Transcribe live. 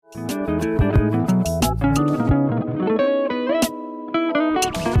Midt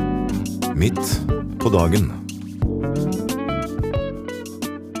på dagen.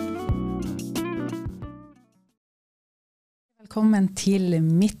 Velkommen til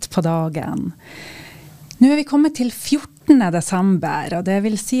Midt på dagen. Nå vi kommet til 14. desember, og det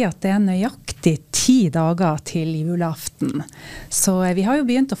vil si at det nøyaktig 10 dager til julaften. Så vi har jo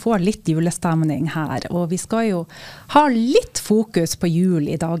begynt å få litt julestemning her, og vi skal jo ha litt fokus på jul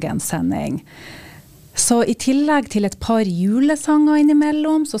i dagens sending. Så i tillegg til et par julesanger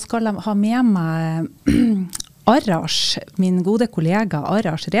innimellom, så skal jeg ha med meg Arash, min gode kollega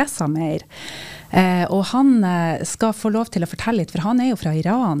Arash Resameir. Og han skal få lov til å fortelle litt, for han jo fra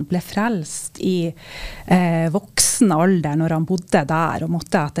Iran, ble frelst i voksen alder når han bodde der, og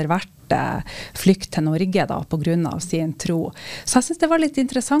måtte etter hvert flykte til Norge da, på grunn av sin tro. Så jeg synes det var litt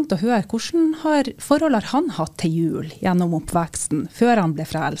interessant å høre hvordan forhold har han hatt til jul gjennom oppveksten, før han ble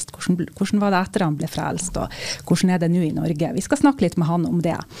frelst? Hvordan var det etter han ble frelst, og hvordan det nå i Norge? Vi skal snakke litt med han om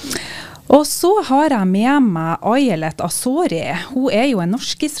det. Og så har jeg med meg Ayelet Asori. Hun jo en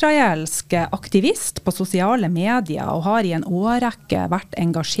norsk-israelsk aktivist på sosiale medier og har i en årrekke vært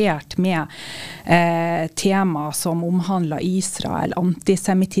engasjert med tema som omhandler Israel,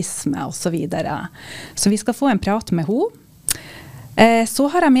 antisemitisme og så videre. Så vi skal få en prat med henne. Så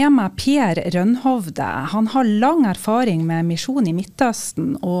har jeg med meg Per Rønhovde. Han har lang erfaring med misjon i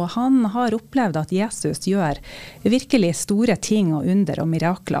Midtøsten, og han har opplevd at Jesus gjør virkelig store ting og under og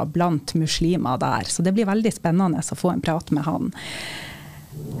mirakler blant muslimer der. Så det blir veldig spennende å få en prat med han.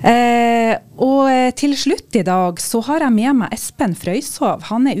 Og til slutt i dag så har jeg med meg Espen Frøyshov.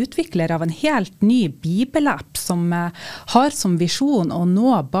 Han utvikler av en helt ny bibelapp som har som visjon å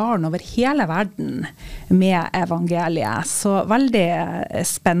nå barn over hele verden med evangeliet. Så veldig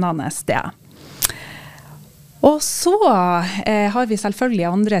spennende det. Og så har vi selvfølgelig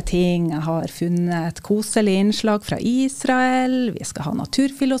andre ting. Jeg har funnet et koselig innslag fra Israel. Vi skal ha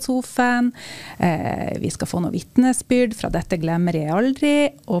naturfilosofen. Vi skal få noe vittnesbyrd fra Dette glemmer jeg aldri,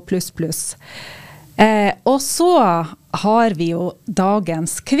 og pluss. Og så har vi jo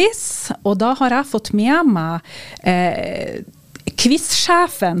dagens quiz, og da har jeg fått med meg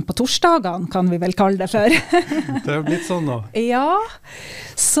quizsjefen på torsdagene, kan vi vel kalle det for. Det blitt sånn da. Ja,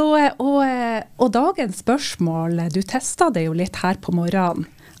 så, og dagens spørsmål, du testet det jo litt her på morgenen.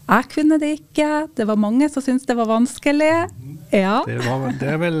 Jeg kunne det ikke, det var mange som syntes det var vanskelig. Ja.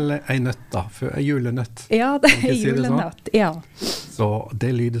 Det vel en nøtt da, en julenøtt. Ja, det julenøtt, sånn? Ja. Så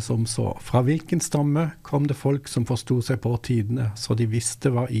det lyder som så. Fra hvilken stamme kom det folk som forstod seg på tidene, så de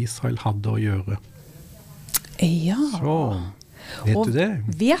visste hva Israel hadde å gjøre? Ja. Så. Vet du det?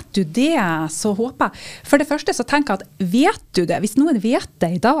 Vet du det, så håper jeg. For det første så tenker jeg at vet du det, hvis noen vet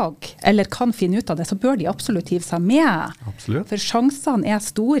det i dag, eller kan finne ut av det, så bør de absolutt hive seg med. Absolutt. For sjansene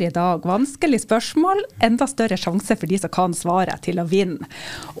store i dag. Vanskelig spørsmål, enda større sjanse for de som kan svare til å vinne.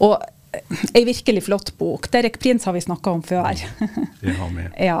 Og en virkelig flott bok. Derek Prince har vi snakket om før. Det har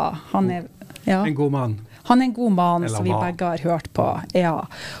vi. Ja, han ja. En god mann. Han en god mann som vi begge har hørt på. Ja.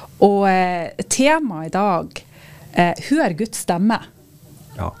 Og temaet i dag hør Guds stemme.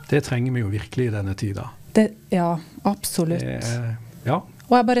 Ja, det trenger vi jo virkelig i denne tida. Ja, absolutt. Ja.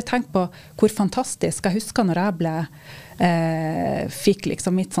 Og jeg bare tenker på hvor fantastisk. Jeg husker når jeg fikk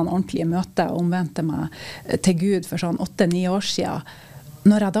liksom mitt sånn ordentlige møte og omvendte meg til Gud for sånn 8-9 år siden.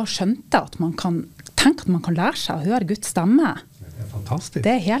 Når jeg da skjønte at man kan tenke at man kan lære seg å høre Guds stemme. Det fantastisk.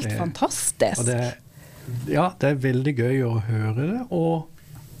 Det helt fantastisk. Og det veldig gøy å høre det,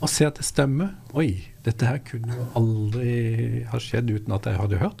 og se at det stemmer. Oi, dette her kunne jo aldri ha skjedd uten at jeg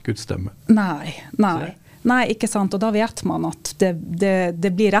hadde hørt Guds stemme. Nei, ikke sant. Og da vet man at det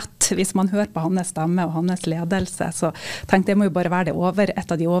blir rett hvis man hører på hans stemme og hans ledelse. Så tenk, det må jo bare være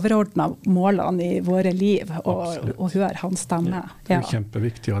et av de overordnede målene i våre liv, å høre hans stemme. Det jo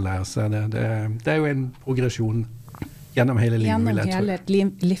kjempeviktig å lære seg det. Det jo en progresjon gjennom hele livet, gjennom vil jeg tro. Gjennom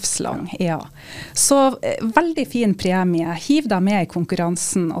hele livslang, ja. Så veldig fin premie. Hiv deg med i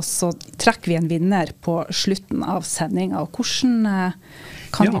konkurransen, og så trekker vi en vinner på slutten av sendingen. Og hvordan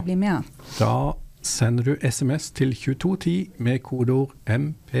kan vi bli med? Da sender du SMS til 2210 med kodeord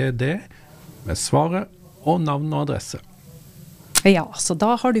MPD med svaret og navn og adresse. Ja, så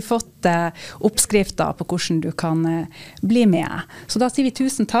da har du fått oppskrifter på hvordan du kan bli med. Så da sier vi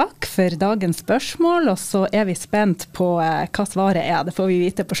tusen takk for dagens spørsmål, og så vi spent på hva svaret Det får vi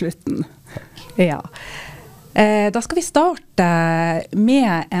vite på slutten. Ja. Da skal vi starte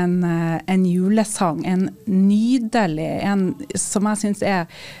med en julesang, en nydelig, som jeg synes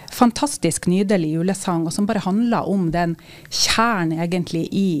fantastisk nydelig julesang, og som bare handler om den kjern egentlig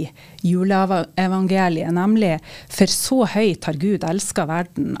i juleevangeliet, nemlig for så høyt har Gud elsket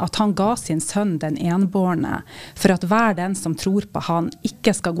verden, at han ga sin sønn den enbårne, for at hver den som tror på han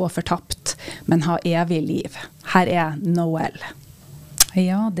ikke skal gå fortapt, men ha evig liv. Her Noel.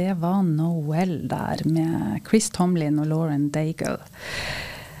 Ja, det var Noel der med Chris Tomlin og Lauren Dagen.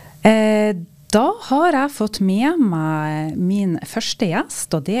 Da har jeg fått med meg min første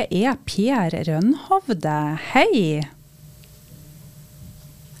gjest, og det Per Rønhovde. Hei!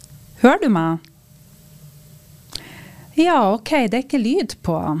 Hører du meg? Ja, ok, det ikke lyd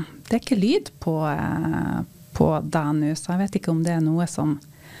på. Det ikke lyd på deg nå, så jeg vet ikke om det noe som...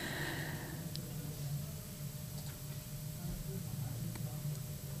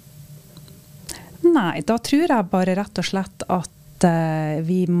 Nei, da tror jeg bare rett og slett at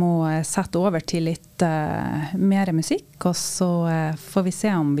vi må sette over til litt mer musikk, og så får vi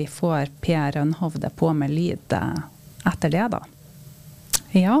se om vi får Per Rønhovde på med lyd etter det da.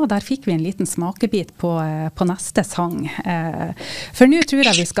 Ja, der fikk vi en liten smakebit på neste sang. For nå tror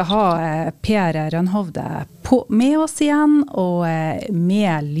jeg vi skal ha Per Rønhovde med oss igjen, og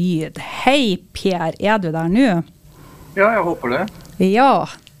med lyd. Hei Per, du der nå? Ja, jeg håper det. Ja,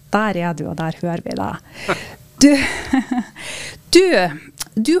 der du, og der hører vi deg.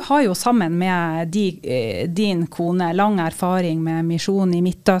 Du har jo sammen med din kone lang erfaring med misjon i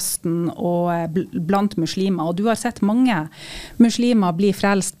Midtøsten og blant muslimer, og du har sett mange muslimer bli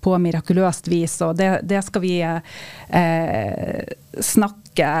frelst på mirakuløst vis, og det skal vi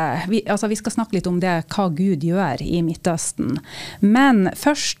vi skal snakke litt om det, hva Gud gjør i Midtøsten. Men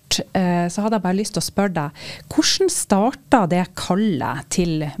først så hadde jeg bare lyst til å spørre deg, hvordan startet det kallet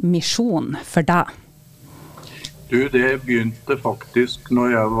til misjon for deg? Det begynte faktisk når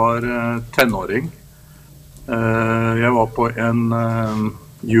jeg var tenåring. Jeg var på en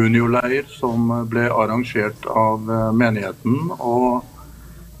juniorleir som ble arrangert av menigheten, og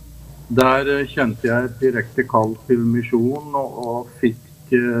der kjente jeg et direkte kall til misjon, og fikk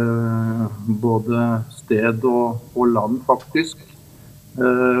både sted og land faktisk.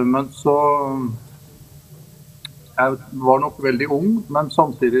 Men så jeg var nok veldig ung, men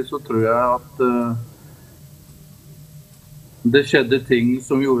samtidig så tror jeg at det skjedde ting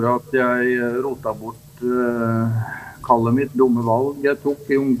som gjorde at jeg rota bort kallet mitt, dumme valg jeg tok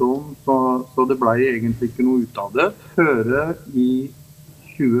i ungdom, så det ble egentlig ikke noe ut av det. Før i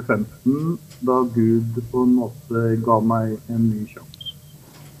 2015, da Gud på en måte ga meg en ny sjanse.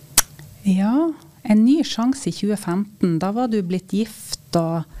 Ja, en ny sjanse i 2015. Da var du blitt gift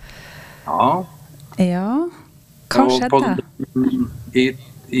og... Ja. Ja, hva skjedde?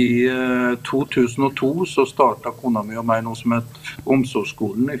 I 2002 så startet kona mi og meg noe som het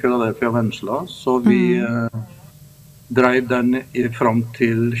omsorgsskolen i Philadelphia Vensla, så vi drev den fram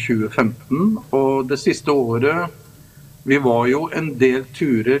til 2015, og det siste året, vi var jo en del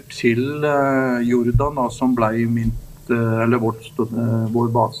turer til Jordan, da, som ble vår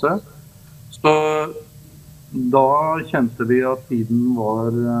base, så da kjente vi at tiden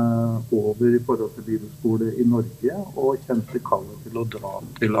var over i forhold til bibelskole i Norge, og kjente kallet til å dra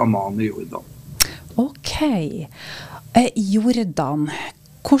til Amman i Jordan. Ok. Jordan,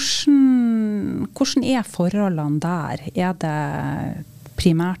 hvordan forholdene der? Det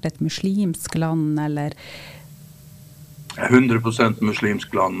primært et muslimsk land, eller? 100%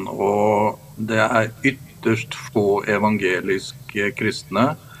 muslimsk land, og det ytterst få evangeliske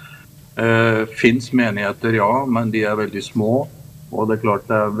kristne. Finns menigheter, ja, men de veldig små, og det klart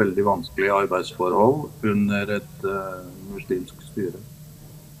det veldig vanskelige arbeidsforhold under et muslimsk styre.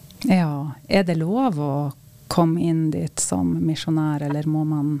 Ja, det lov å komme inn dit som misjonær, eller må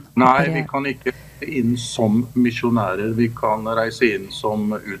man operere? Nei, vi kan ikke inn som misjonærer, vi kan reise inn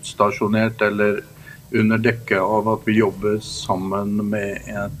som utstasjonert, eller under dekke av at vi jobber sammen med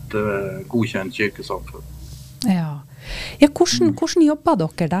et godkjent kirkesamfunn. Ja. Ja, hvordan jobber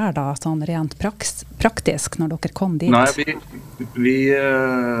dere der da, sånn rent praktisk, når dere kom dit? Nei, vi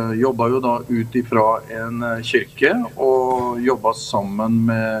jobber jo da ut ifra en kirke, og jobber sammen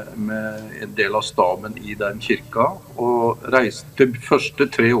med en del av staben i den kirka, og de første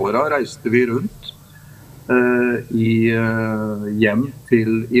 3 årene reiste vi rundt hjem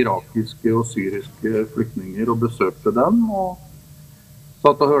til irakiske og syriske flyktninger og besøkte dem, og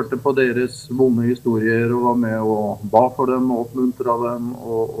satt og hørte på deres vonde historier og var med og ba for dem og oppmuntret dem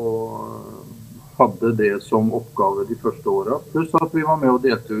og hadde det som oppgave de første årene. Pluss at vi var med og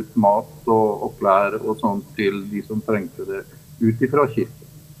delte ut mat og klær og sånt til de som trengte det ut ifra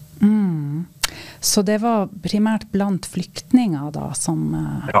kirken. Så det var primært blant flyktninger da, som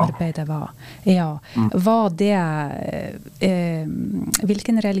arbeidet var. Ja. Var det,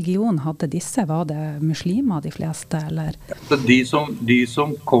 hvilken religion hadde disse? Var det muslimer de fleste, eller? De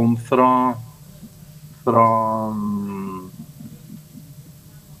som kom fra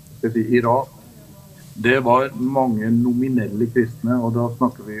Irak, det var mange nominelle kristne, og da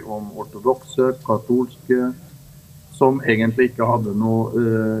snakker vi om ortodokse, katolske, som egentlig ikke hadde noe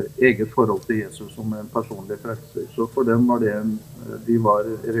eget forhold til Jesus som en personlig frelser. Så for dem var de var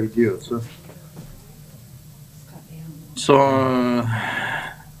religiøse. Så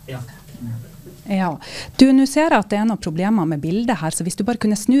Ja. Du, nå ser jeg at det noen problemer med bildet her, så hvis du bare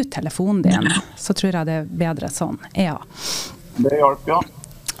kunne snu telefonen din, så tror jeg det bedre sånn. Ja. Det hjalp, ja.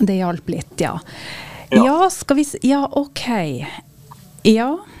 Det hjalp litt, ja. Ja, skal vi ja, ok.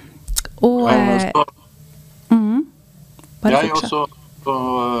 Ja. Og bare fortsett.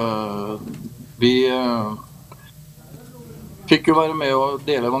 Vi fikk jo være med å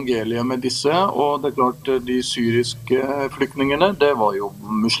dele evangeliet med disse, og det er klart de syriske flyktningene, det var jo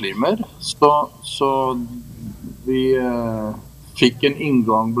muslimer, så vi fikk en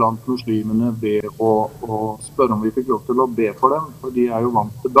inngang blant muslimene ved å spørre om vi fikk lov til å be for dem, for de jo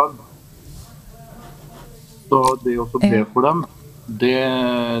vant til bønn. Så det å be for dem,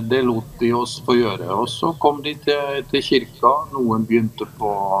 det lot de oss få gjøre. Og så kom de til kirka. Noen begynte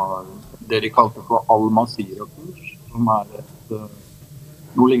på det de kalte for Al-Masira-kurs, som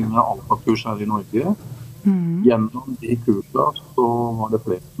noe lignende alfa-kurs her i Norge. Gjennom de kursene så var det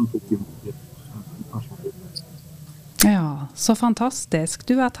flere som tok imot det. Ja, så fantastisk.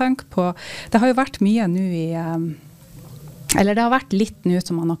 Du, jeg tenker på, det har jo vært mye nå eller det har vært litt nå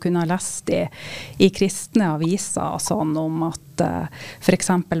som man har kunnet lest i kristne aviser og sånn, om at for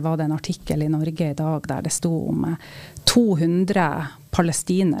eksempel var det en artikkel i Norge i dag der det sto om 200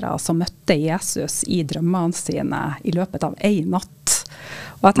 palestinere som møtte Jesus i drømmene sine i løpet av en natt.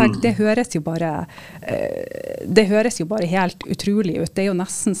 Og jeg tenker, det høres jo bare helt utrolig ut. Det jo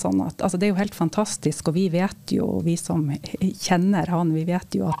nesten sånn at, altså det jo helt fantastisk, og vi vet jo, vi som kjenner han, vi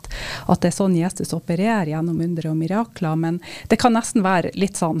vet jo at det sånn Jesus opererer gjennom under og mirakler, men det kan nesten være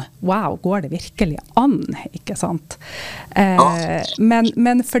litt sånn, wow, går det virkelig an, ikke sant?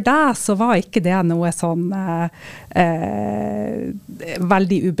 Men for deg så var ikke det noe sånn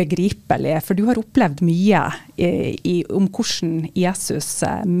veldig ubegripelig, for du har opplevd mye om hvordan Jesus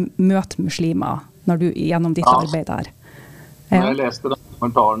møter muslimer gjennom ditt arbeid der. Når jeg leste den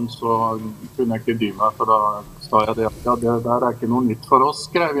kommentaren, så kunne jeg ikke dy meg, for da sa jeg det. Ja, det der ikke noe nytt for oss,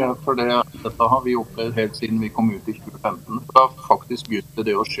 skrev jeg, for dette har vi opplevd helt siden vi kom ut i 2015. For da faktisk begynte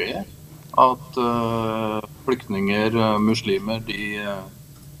det å skje, at flyktninger, muslimer, de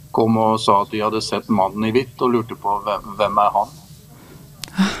kom og sa at de hadde sett mannen i hvitt og lurte på hvem han.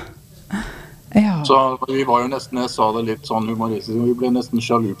 Ja. Så vi var jo nesten, jeg sa det litt sånn humoristisk, vi ble nesten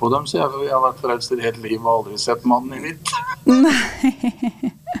sjalu på dem, så jeg har vært frelst i helt liv og aldri sett mannen i hvitt. Nei.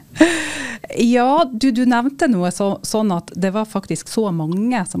 Ja, du nevnte noe sånn at det var faktisk så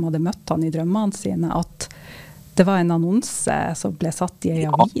mange som hadde møtt han i drømmene sine, at det var en annonse som ble satt i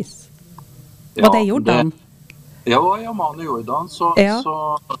en avis. Var det i Jordan? Ja, i Amman i Jordan, så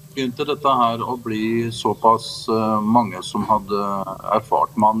begynte dette her å bli såpass mange som hadde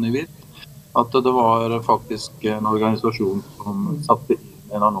erfart mannen i hvitt, at det var faktisk en organisasjon som satte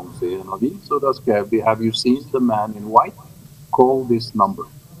inn en annonse i en avis, så da skrev de, have you seen the man in white? Call this number.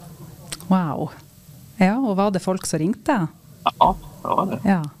 Wow. Ja, og var det folk som ringte? Ja, det var det.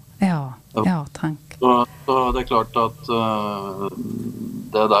 Ja, tenk. Så det klart at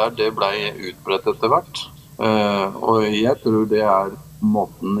det ble utbredt etter hvert, og jeg tror det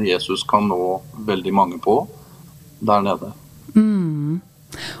måten Jesus kan nå veldig mange på der nede.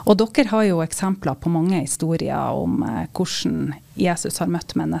 Og dere har jo eksempler på mange historier om hvordan Jesus har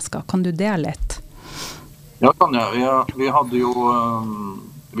møtt mennesker. Kan du dele litt? Ja, kan jeg. Vi hadde jo,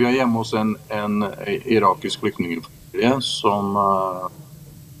 vi hjemme hos en irakisk flyktningfamilie som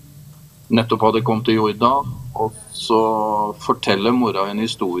nettopp hadde kommet til Jordan, og så forteller mora en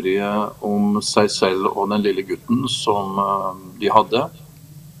historie om seg selv og den lille gutten som de hadde.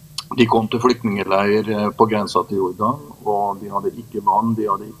 De kom til flyktningeleir på grensa til Jordan, og de hadde ikke vann, de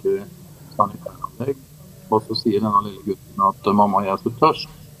hadde ikke sanitæranlegg. Og så sier denne lille gutten at mamma, jeg så tørst.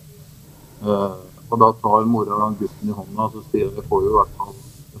 Og da tar mora gutten i hånda, og så sier jeg får jo i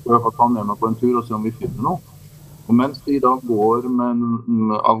hvert fall ta med meg på en tur og se om vi finner noe. Og mens de da går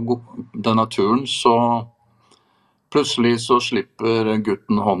av denne turen, så plutselig så slipper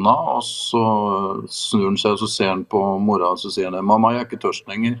gutten hånda, og så snur han seg, og så ser han på mora, og så sier han, mamma, jeg ikke tørst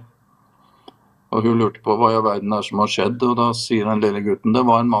lenger. Og hun lurte på hva i verden som har skjedd, og da sier den lille gutten, det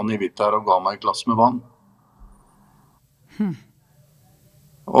var en mann i hvitt her og ga meg et glass med vann.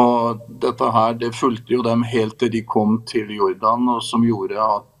 Og dette her, det fulgte jo dem helt til de kom til Jordan, og som gjorde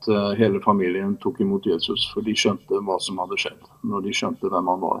at hele familien tok imot Jesus, for de skjønte hva som hadde skjedd, når de skjønte hvem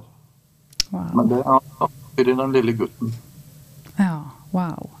han var. Wow. Men det er den lille gutten. Ja,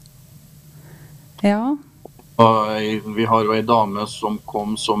 wow. Ja. Og vi har jo en dame som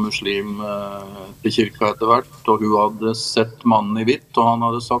kom som muslim til kirka etter hvert, og hun hadde sett mannen i hvitt, og han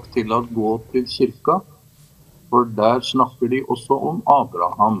hadde sagt til at gå til kirka, for der snakker de også om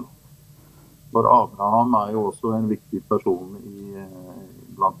Abraham. For Abraham er jo også en viktig person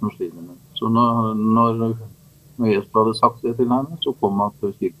blant muslimene. Så når Jesus hadde sagt det til henne, så kom han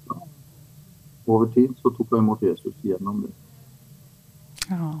til kirka. Over tid så tok han imot Jesus gjennom det.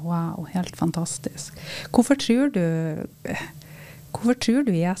 Ja, wow, helt fantastisk. Hvorfor tror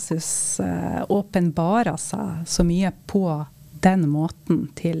du Jesus åpenbarer seg så mye på den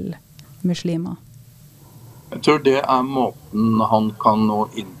måten til muslimer? Jeg tror det er måten han kan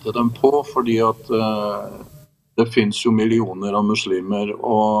nå inn til dem på, fordi at det finnes jo millioner av muslimer,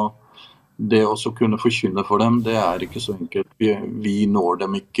 og det å kunne forkynne for dem, det er ikke så enkelt. Vi når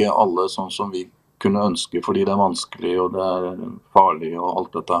dem ikke alle sånn som vi kunne ønske, fordi det er vanskelig, og det er farlig, og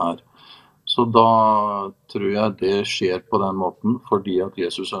alt dette her. Så da tror jeg det skjer på den måten, fordi at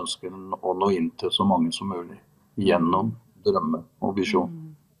Jesus ønsker å nå inn til så mange som mulig, gjennom drømme og visjon.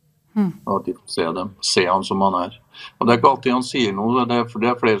 Og at de får se han som han er. Og det er ikke alltid han sier noe, for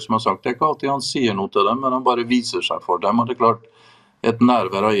det er flere som har sagt, det er ikke alltid han sier noe til dem, men han bare viser seg for dem, og det er klart, et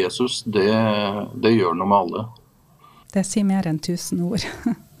nærvær av Jesus, det gjør noe med alle. Det sier mer enn 1000 ord.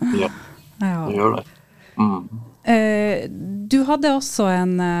 Ja. Ja. Det gjør det. Du hadde også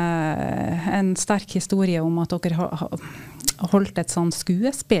en sterk historie om at dere holdt et sånn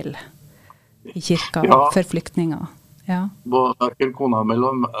skuespill i kirka for flyktninger. Ja. Hverken kona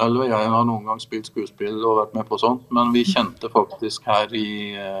eller jeg har noen gang spilt skuespill og vært med på sånt, men vi kjente faktisk her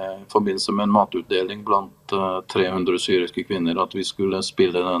i forbindelse med en matutdeling blant 300 syriske kvinner at vi skulle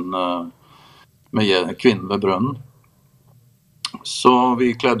spille den med kvinnen ved brønnen. Så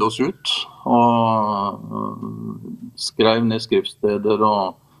vi kledde oss ut og skrev ned skriftsteder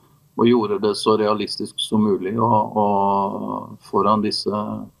og gjorde det så realistisk som mulig og foran disse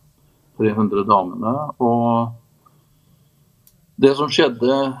 300 damene. Og det som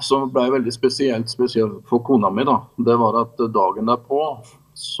skjedde, som ble veldig spesielt for kona mi, det var at dagen derpå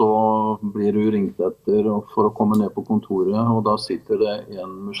så blir hun ringt etter for å komme ned på kontoret, og da sitter det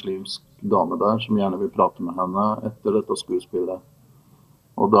en muslimsk dame der som gjerne vil prate med henne etter dette skuespillet.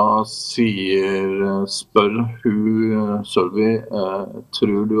 Og da spør hun, Sølvi,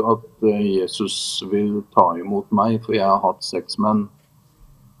 tror du at Jesus vil ta imot meg, for jeg har hatt 6 menn?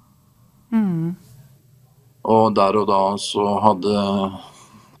 Og der og da så hadde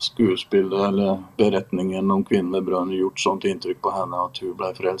skuespillet eller beretningen om kvinnen med brønnen gjort sånt inntrykk på henne at hun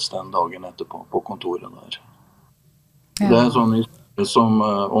ble frelst den dagen etterpå på kontoret der. Ja. Det er sånn som,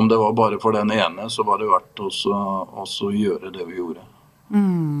 om det var bare for den ene, så var det verdt å gjøre det vi gjorde.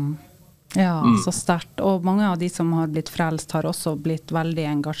 Ja, så sterkt. Og mange av de som har blitt frelst har også blitt veldig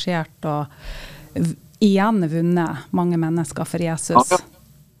engasjert og igjen vunnet mange mennesker for Jesus.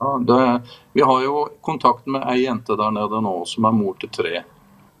 Ja, vi har jo kontakt med en jente der nede nå som er mor til 3.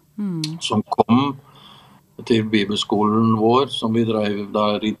 Som kom til bibelskolen vår, som vi drev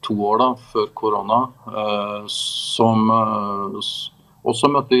der i 2 år før korona, som også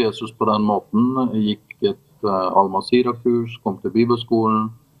møtte Jesus på den måten, gikk et Al-Masira-kurs, kom til bibelskolen,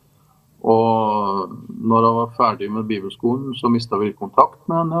 og når han var ferdig med bibelskolen så mistet vi kontakt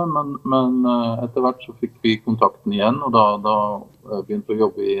med henne, men etter hvert så fikk vi kontakten igjen, og da begynte å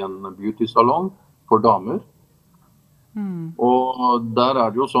jobbe i en beauty-salon for damer. Og der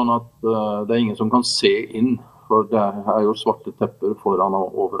er det jo sånn at det er ingen som kan se inn, for det er jo svarte tepper foran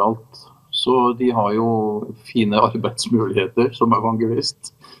og overalt. Så de har jo fine arbeidsmuligheter som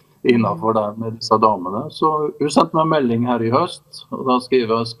evangelist innenfor der med disse damene. Så hun sendte meg en melding her i høst, og da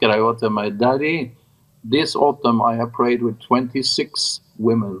skrev hun til meg, Daddy, this autumn I have prayed with 26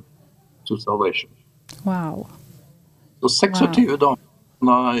 women to salvation. Wow. Så 26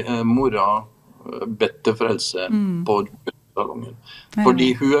 damer mora bedt til frelse på salongen.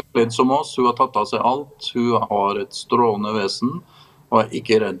 Fordi hun er kledd som oss, hun har tatt av seg alt, hun har et strålende vesen, og er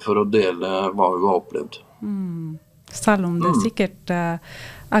ikke redd for å dele hva hun har opplevd. Selv om det sikkert,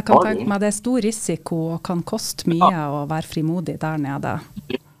 jeg kan tenke meg det er stor risiko og kan koste mye å være frimodig der nede.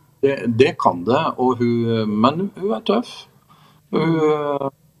 Det kan det, men hun er tøff.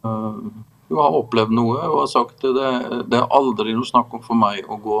 Hun har opplevd noe, og har sagt det er aldri noe snakk om for meg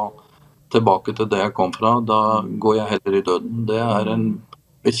å gå tilbake til det jeg kom fra, da går jeg heller i døden. Det en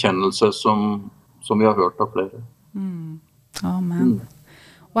bekjennelse som vi har hørt av flere. Amen.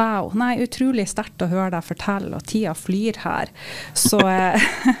 Wow, nei, utrolig sterkt å høre deg fortelle, og tida flyr her. Så,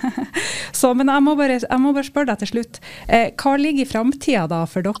 men jeg må bare spørre deg til slutt. Hva ligger i fremtiden da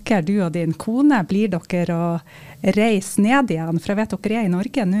for dere, du og din kone? Blir dere å reise ned igjen? For jeg vet dere i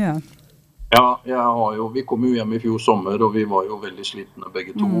Norge nå. Ja, vi kom jo hjem i fjor sommer, og vi var jo veldig slitne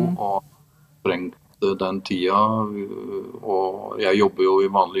begge to, og trengte den tida, og jeg jobber jo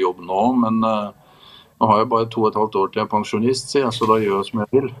i vanlig jobb nå, men nå har jeg bare 2,5 år til jeg pensjonist, så da gjør jeg som jeg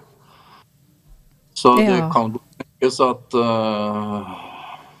vil. Så det kan tenkes at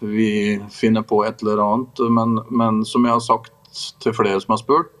vi finner på et eller annet, men som jeg har sagt til flere som har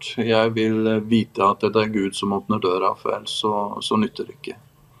spurt, jeg vil vite at det Gud som åpner døra, for ellers så nytter det ikke.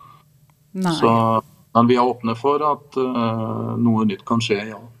 Men vi åpne for at noe nytt kan skje,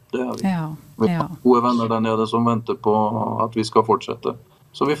 ja. Det vi. Vi har gode venner der nede som venter på at vi skal fortsette.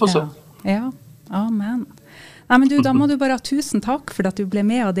 Så vi får se. Ja, amen. Nei, men du, da må du bare ha tusen takk for at du ble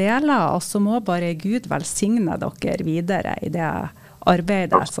med og dele, og så må bare Gud velsigne dere videre i det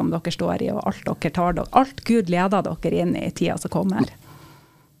arbeidet som dere står i, og alt dere tar dere. Alt Gud leder dere inn i tida som kommer.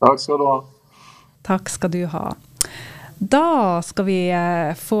 Takk skal du ha. Takk skal du ha. Da skal vi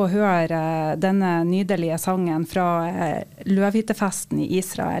få høre denne nydelige sangen fra løvhyttefesten i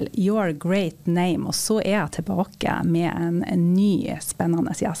Israel, Your Great Name, og så jeg tilbake med en ny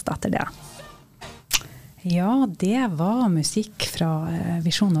spennende gjest etter det. Ja, det var musikk fra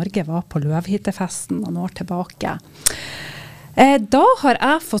Visjon Norge var på løvhyttefesten og når tilbake. Da har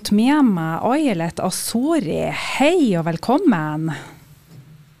jeg fått med meg Ayelet Asori. Hei og velkommen.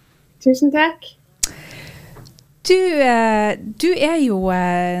 Tusen takk. Du jo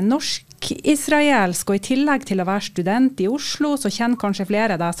norsk-israelsk, og i tillegg til å være student i Oslo, så kjenner kanskje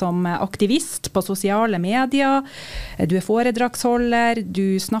flere deg som aktivist på sosiale medier. Du foredragsholder,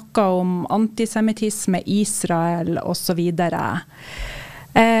 du snakker om antisemitisme, Israel og så videre.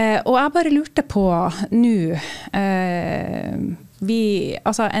 Og jeg bare lurte på nå,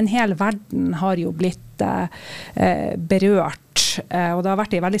 en hel verden har jo blitt berørt, og det har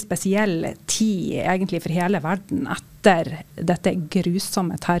vært en veldig spesiell tid egentlig for hele verden etter dette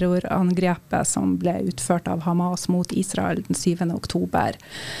grusomme terrorangrepet som ble utført av Hamas mot Israel den 7. oktober.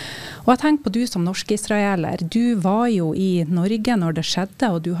 Og jeg tenker på du som norsk-israeler, du var jo i Norge når det skjedde,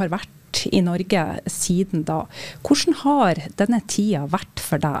 og du har vært i Norge siden da. Hvordan har denne tida vært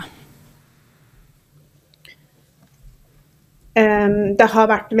for deg? Det har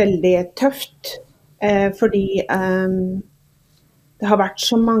vært veldig tøft, fordi det har vært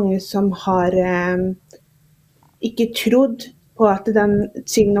så mange som har ikke trodd på at den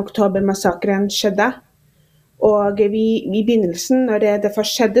 7. oktober-massakren skjedde. Og i begynnelsen, når det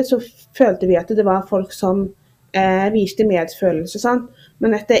først skjedde, så følte vi at det var folk som viste medfølelse. Sant?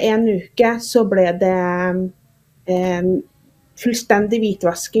 Men etter en uke så ble det fullstendig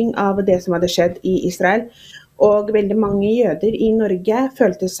hvitvasking av det som hadde skjedd i Israel. Og veldig mange jøder i Norge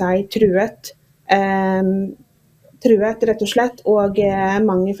følte seg truet, rett og slett, og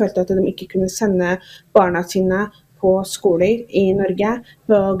mange følte at de ikke kunne sende barna sine på skoler i Norge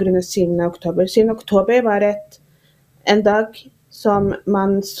på grunn av 7. oktober. 7. oktober var en dag som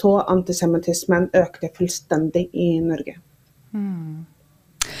man så antisemitismen økte fullstendig i Norge.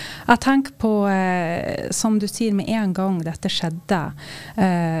 Jeg tenker på, som du sier, med en gang dette skjedde,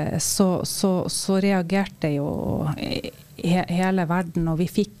 så reagerte jo hele verden, og vi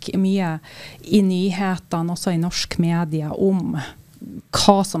fikk mye i nyhetene, også i norsk media, om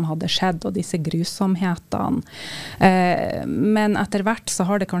hva som hadde skjedd, og disse grusomhetene. Men etter hvert så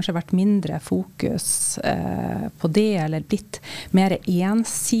har det kanskje vært mindre fokus på det, eller blitt mer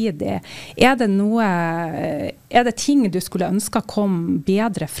ensidig. Er det ting du skulle ønske kom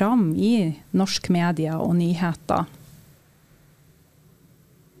bedre fram i norsk media og nyheter?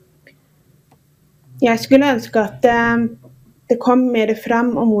 Jeg skulle ønske at det kom mer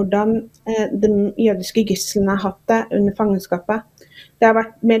frem om hvordan de jødiske gisslene har hatt det under fangenskapet. Det har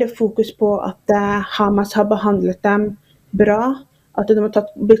vært mer fokus på at Hamas har behandlet dem bra, at de har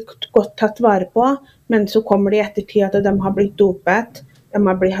blitt godt tatt vare på, men så kommer det i ettertid at de har blitt dopet, det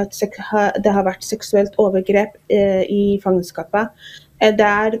har vært seksuelt overgrep i fangenskapet. Det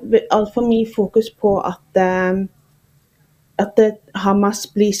alt for mye fokus på at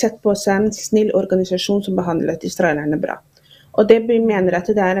Hamas blir sett på som en snill organisasjon som behandlet israelerne bra. Og det mener at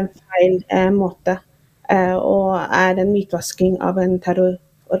det en feil måte, og en hvitvasking av en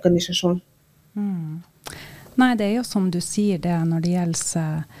terrororganisasjon. Nei, det jo som du sier det når det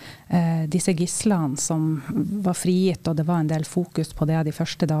gjelder disse gislene som var frigitt, og det var en del fokus på det de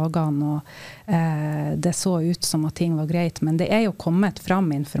første dagene, og det så ut som at ting var greit, men det jo kommet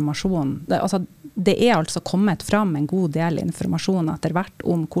fram informasjon. Det altså kommet fram en god del informasjon etter hvert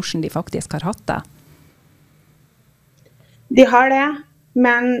om hvordan de faktisk har hatt det. De har det,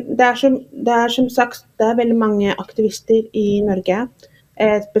 men det som sagt, det veldig mange aktivister i Norge,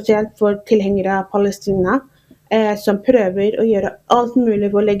 spesielt for tilhengere av Palestina, som prøver å gjøre alt mulig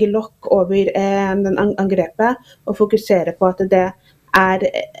for å legge lokk over den angrepet og fokusere på at det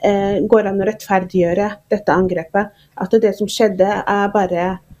går an å rettferdiggjøre dette angrepet. At det som skjedde bare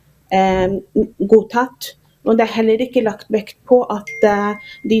godtatt. Og det heller ikke lagt vekt på at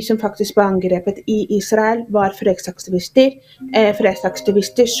de som faktisk ble angrepet i Israel var fredsaktivister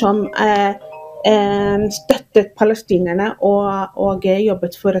som støttet palestinerne og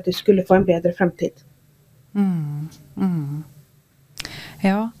jobbet for at de skulle få en bedre fremtid.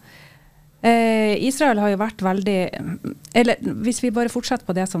 Ja. Israel har jo vært veldig, eller hvis vi bare fortsetter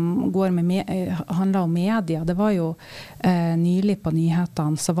på det som går handler om media, det var jo nylig på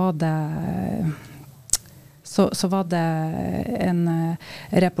nyhetene, så var det en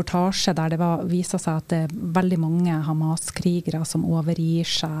reportasje der det viser seg at det veldig mange Hamas-krigere som overgir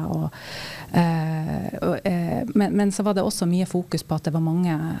seg, men så var det også mye fokus på at det var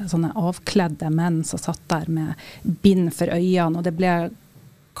mange sånne avkledde menn som satt der med bind for øynene, og det ble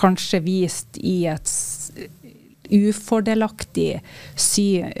kanskje vist i et ufordelaktig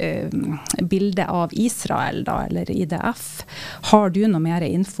bilde av Israel da, eller IDF. Har du noe mer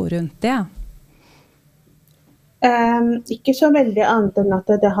info rundt det? Ikke så veldig annet enn at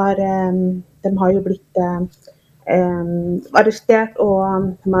de har jo blitt arrestert,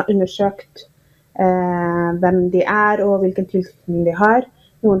 og de har undersøkt hvem de og hvilken tilknytning de har.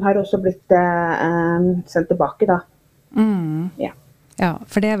 Noen har også blitt sendt tilbake da. Ja. Ja,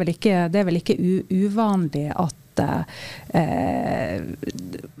 for det vel ikke uvanlig at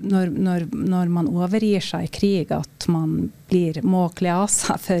når man overgir seg i krig, at man må kle av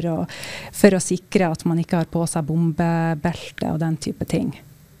seg for å sikre at man ikke har på seg bombebelte og den type ting.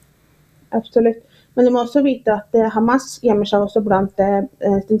 Absolutt. Men du må også vite at Hamas gjemmer seg også blant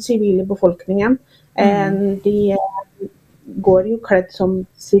den sivile befolkningen. De går jo kledd som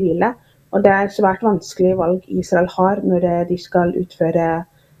sivile, og det svært vanskelig valg Israel har når de skal utføre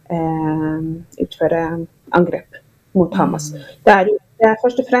angrep mot Hamas. Det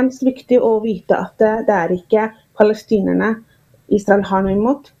først og fremst viktig å vite at det ikke palestinerne Israel har noe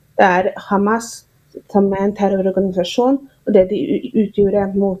imot. Det Hamas som en terrororganisasjon, og det de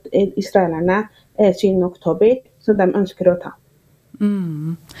utgjorde mot israelerne 7. oktober, som de ønsker å ta.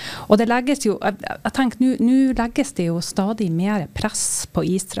 Og det legges jo, jeg tenker, nå legges det jo stadig mer press på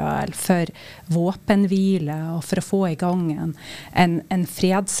Israel for våpenhvile og for å få i gang en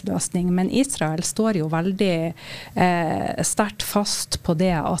fredsløsning, men Israel står jo veldig sterkt fast på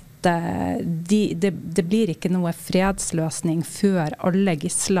det at det blir ikke noe fredsløsning før alle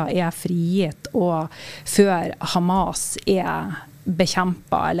gisler frigitt og før Hamas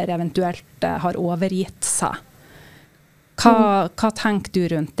bekjempet eller eventuelt har overgitt seg. Hva tenker du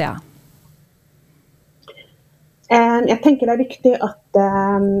rundt det? Jeg tenker det viktig at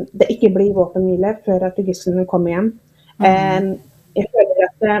det ikke blir våpenhvile før at gislene kommer hjem. Jeg føler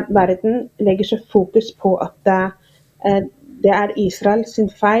at verden legger så fokus på at det Israel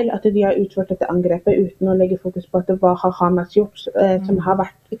sin feil at de har utført dette angrepet uten å legge fokus på at det var Hamas gjort, som har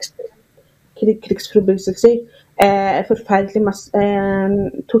vært ekstremt krigsforbrytelser, forferdelig masse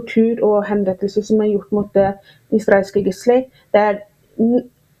tortur og henrettelser som gjort mot israelske gisler. Det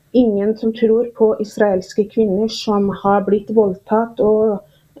ingen som tror på israelske kvinner som har blitt voldtatt og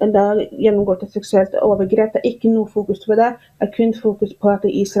gjennomgått et seksuelt overgrep. Det ikke noe fokus på det. Det kun fokus på at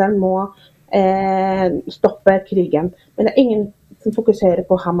Israel må stoppe krigen. Men det ingen som fokuserer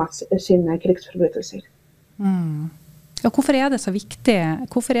på Hamas sine krigsforbrytelser. Ja, hvorfor det så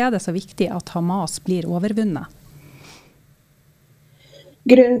viktig at Hamas blir overvunnet?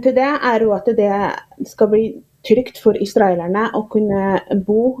 Grunnen til det jo at det skal bli trygt for israelerne å kunne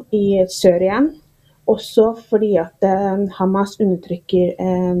bo i Syrien, også fordi at Hamas undertrykker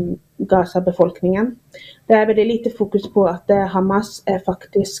Gaza-befolkningen. Det veldig lite fokus på at Hamas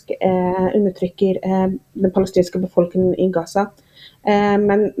faktisk undertrykker den palestinske befolkningen i Gaza.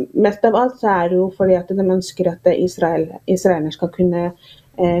 Men mest av alt så det jo fordi at de ønsker at israelerne skal kunne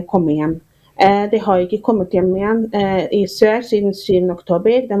komme hjem. De har ikke kommet hjem igjen i sør siden 7.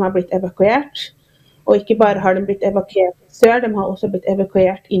 oktober. De har blitt evakuert. Og ikke bare har de blitt evakuert i sør, de har også blitt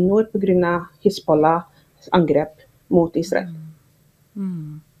evakuert i nord på grunn av Hizbollahs angrep mot Israel.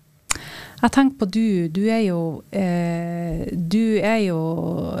 Jeg tenker på du er jo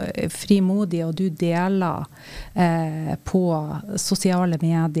frimodig, og du deler på sosiale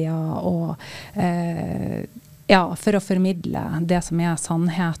medier og for å formidle det som er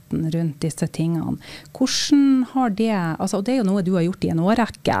sannheten rundt disse tingene. Hvordan har det, altså, og det er jo noe du har gjort i en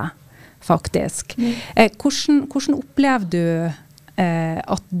årrekke, faktisk. Hvordan opplever du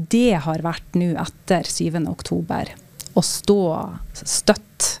at det har vært nå etter 7. oktober å stå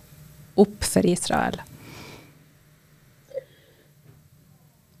støtt opp for Israel?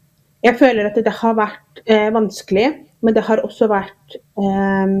 Jeg føler at det har vært vanskelig, men det har også vært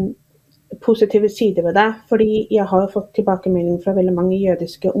positive sider ved det, fordi jeg har fått tilbakemelding fra veldig mange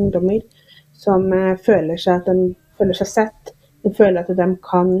jødiske ungdommer som føler seg sett. De føler at de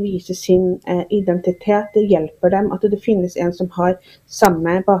kan vise sin identitet, det hjelper dem, at det finnes en som har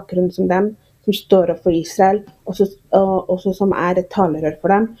samme bakgrunn som dem, som står opp for Israel, og som et talerør for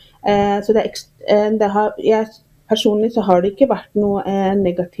dem. Så personlig så har det ikke vært noen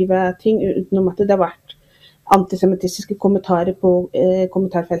negative ting, utenom at det har vært antisemittiske kommentarer på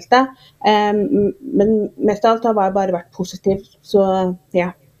kommentarfeltet. Men mest av alt har det bare vært positivt, så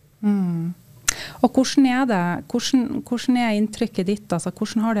ja. Og hvordan er det? Hvordan er inntrykket ditt? Altså,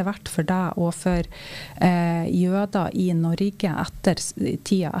 hvordan har det vært for deg og for jøder i Norge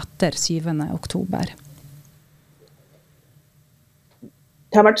tida etter 7. oktober?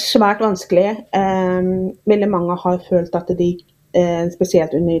 Det har vært svært vanskelig. Veldig mange har følt at de,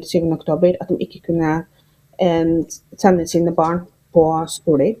 spesielt under 7. oktober, at de ikke kunne sende sine barn på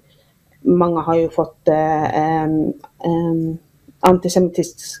skoler. Mange har jo fått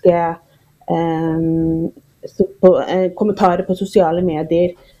antisemittiske kommentarer på sosiale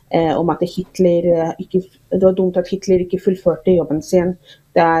medier om at det var dumt at Hitler ikke fullførte jobben sin.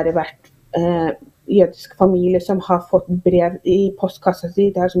 Det har vært jødiske familier som har fått brev i postkassa si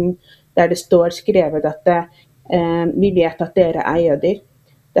der det står skrevet at vi vet at dere jøder.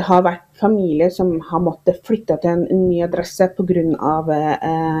 Det har vært familier som har måttet flytte til en ny adresse på grunn av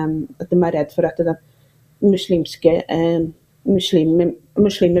at de redd for at det muslimer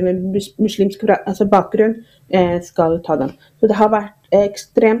med muslimsk bakgrunn skal ta dem. Så det har vært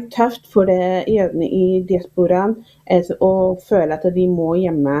ekstremt tøft for jødene i diasporaen å føle at de må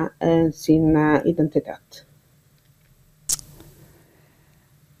gjemme sin identitet.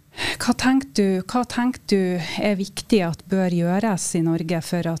 Hva tenker du viktig at bør gjøres i Norge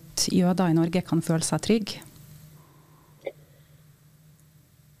for at jøder i Norge kan føle seg trygge?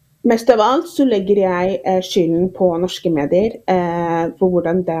 Mest av alt så legger jeg skylden på norske medier for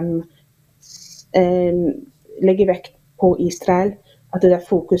hvordan de legger vekt på Israel, at det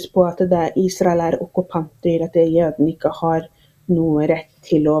fokus på at Israel okkupanter, at jødene ikke har noe rett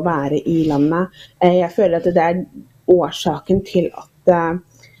til å være i landet. Jeg føler at det årsaken til at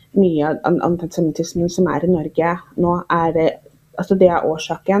mye av antisemittismen som i Norge nå det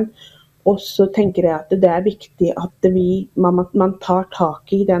årsaken. Og så tenker jeg at det viktig at man tar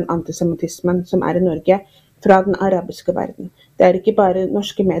tak i den antisemittismen som i Norge fra den arabiske verden. Det ikke bare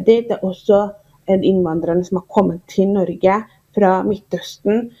norske medier, det også innvandrerne som har kommet til Norge fra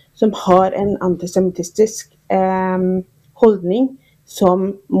Midtøsten, som har en antisemittistisk holdning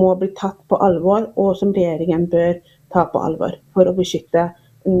som må bli tatt på alvor, og som regjeringen bør ta på alvor for å beskytte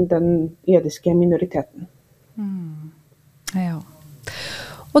den jødiske minoriteten. Ja.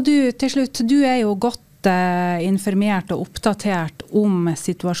 Og du, til slutt, du jo godt informert og oppdatert om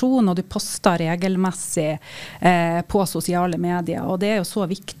situasjonen, og du poster regelmessig på sosiale medier, og det jo så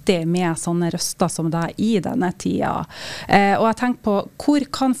viktig med sånne røster som deg i denne tida. Og jeg tenker på, hvor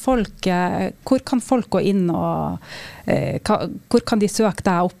kan folk gå inn og hvor kan de søke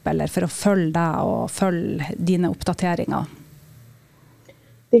deg opp, eller for å følge deg og følge dine oppdateringer?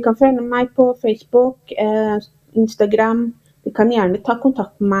 De kan følge meg på Facebook, Instagram. De kan gjerne ta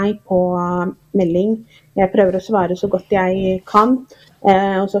kontakt med meg på melding. Jeg prøver å svare så godt jeg kan,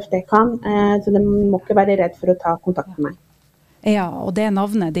 og så ofte jeg kan. Så de må ikke være redd for å ta kontakt med meg. Ja, og det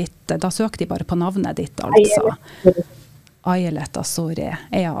navnet ditt, da søker de bare på navnet ditt, altså. Ayelet Asori,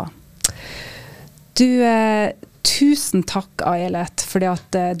 ja. Du, tusen takk, Ayelet, fordi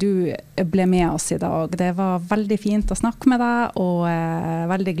at du ble med oss i dag. Det var veldig fint å snakke med deg, og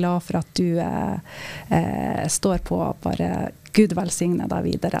veldig glad for at du står på. Bare Gud velsigne deg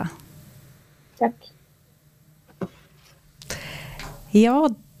videre. Takk. Ja,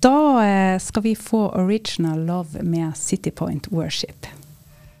 da skal vi få Original Love med City Point Worship.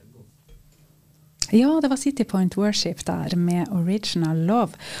 Ja, det var City Point Worship der med Original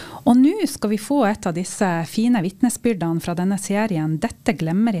Love. Og nå skal vi få et av disse fine vittnesbyrdene fra denne serien, Dette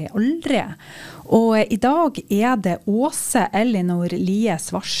glemmer jeg aldri. Og i dag er det Åse Elinor Lie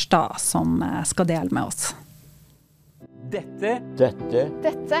Svarstad som skal dele med oss. Dette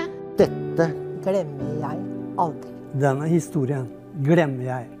glemmer jeg aldri. Denne historien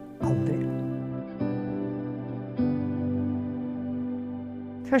glemmer jeg aldri.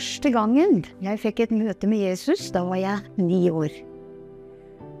 Første gangen jeg fikk et møte med Jesus, da var jeg 9 år.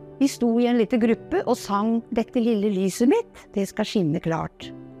 Vi sto i en liten gruppe og sang «Dette lille lyset mitt, det skal skinne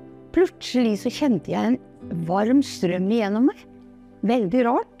klart». Plutselig så kjente jeg en varm strøm igjennom meg. Veldig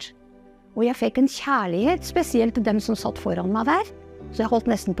rart. Og jeg fikk en kjærlighet, spesielt til dem som satt foran meg der. Så jeg holdt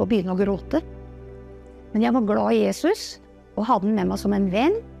nesten på å begynne å gråte. Men jeg var glad i Jesus, og hadde den med meg som en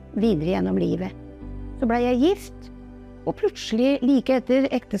venn videre gjennom livet. Så ble jeg gift. Og plutselig, like etter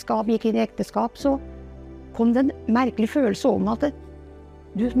gikk inn i ekteskap, så kom det en merkelig følelse om at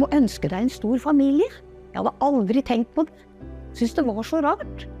du må ønske deg en stor familie. Jeg hadde aldri tenkt på det. Synes det var så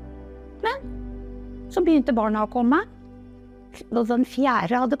rart. Men så begynte barna å komme. Da den 4.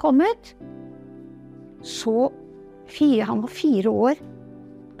 hadde kommet, så han var 4 år.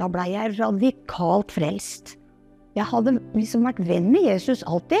 Da ble jeg radikalt frelst. Jeg hadde liksom vært venn med Jesus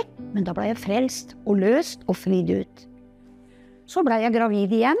alltid, men da ble jeg frelst og løst og fridd ut. Så ble jeg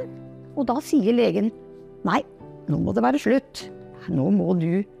gravid igjen, og da sier legen, nei, nå må det være slutt. Nå må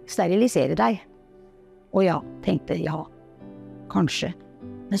du sterilisere deg. Og ja, tenkte ja, kanskje.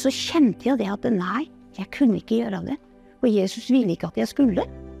 Men så kjente jeg det at nei, jeg kunne ikke gjøre det. Og Jesus ville ikke at jeg skulle.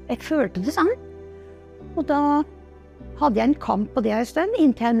 Jeg følte det sånn. Og da hadde jeg en kamp på det en stund,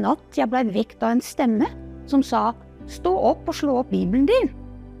 inntil en natt jeg ble vekt av en stemme som sa, stå opp og slå opp Bibelen din.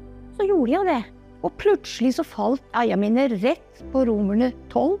 Så gjorde jeg det. Og plutselig så falt øya mine rett på Romerne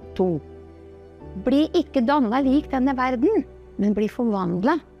 12:2. Bli ikke dannet lik denne verden, men bli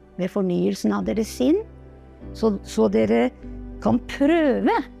forvandlet ved fornyelsen av deres sinn, så dere kan prøve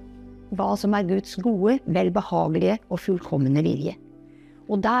hva som er Guds gode, velbehagelige og fullkomne vilje.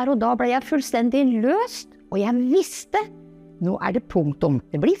 Og da ble jeg fullstendig løst, og jeg visste, nå er det punktum,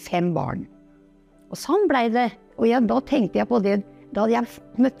 det blir 5 barn. Og sånn ble det, og da tenkte jeg på det, da jeg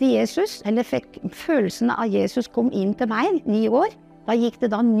møtte Jesus, eller fikk følelsen av Jesus kom inn til meg, 9 år, da gikk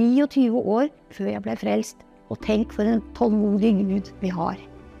det da 29 år før jeg ble frelst. Og tenk for en tålmodig Gud vi har.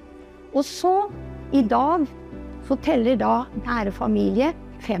 Og så, i dag, så teller da nære familie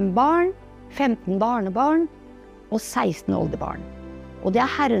 5 barn, 15 barnebarn og 16 oldebarn. Og det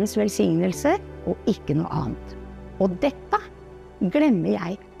er Herrens velsignelse og ikke noe annet. Og dette glemmer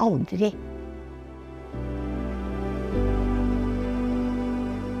jeg aldri.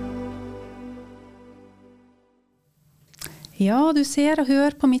 Ja, du ser og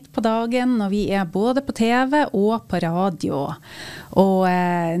hører på Midt på dagen, og vi er både på TV og på radio. Og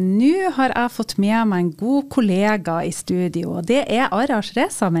nå har jeg fått med meg en god kollega i studio, og det er Arash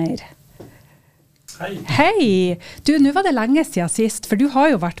Resamer. Hei. Hei! Du, nå var det lenge siden sist, for du har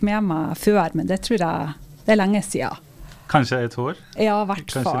jo vært med meg før, men det tror jeg det er lenge siden. Kanskje 1 år? Ja, i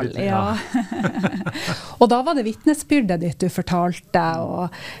hvert fall. Litt, ja. Og da var det vittnesbyrdet ditt du fortalte,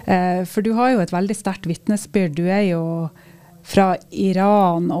 for du har jo et veldig sterkt vittnesbyrd. Du er jo fra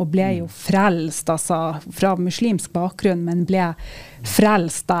Iran og ble jo frelst, altså fra muslimsk bakgrunn, men ble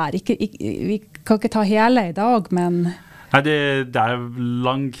frelst der. Vi kan ikke ta hele i dag, men... Nei, det er en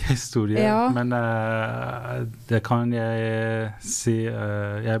lang historie, ja. Men det kan jeg si.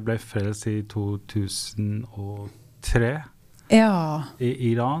 Jeg ble frelst i 2003 i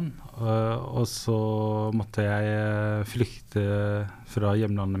Iran, og så måtte jeg flykte fra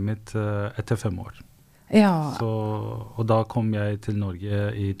hjemlandet mitt etter 5 år. Ja. Og da kom jeg til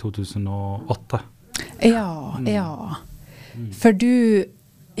Norge i 2008. Ja. For du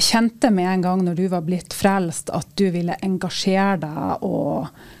kjente med en gang når du var blitt frelst at du ville engasjere deg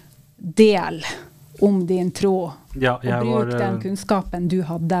og dele om din tro. Ja, og bruke den kunnskapen du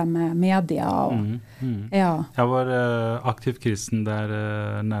hadde med media. Ja. Jeg var aktiv kristen der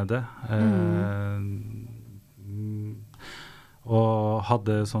nede. Og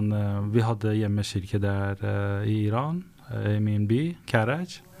vi hadde hjemmekirke der i Iran, i min by,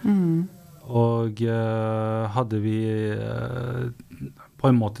 Karaj. Og hadde vi på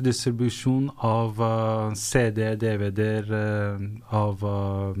en måte distribusjon av CD, DVD-er, av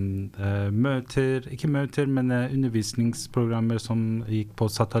ikke møter, men undervisningsprogrammer som gikk på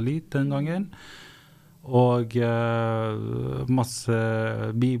satellitt den gangen. Og masse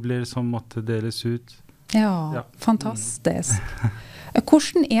bibler som måtte deles ut. Ja, fantastisk.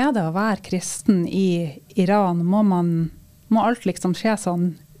 Hvordan er det å være kristen i Iran? Må alt liksom skje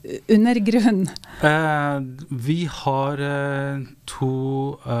sånn undergrunn? Vi har to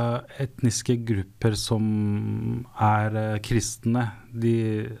etniske grupper som kristne.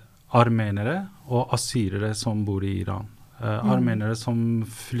 De armenere og assyrere som bor i Iran. Armenere som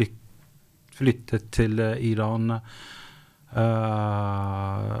flyttet til Iran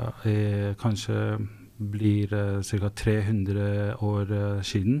kanskje blir ca. 300 år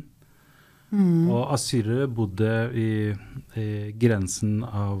siden. Og assyrere bodde i grensen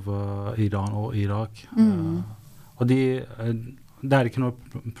av Iran og Irak. Og det ikke noe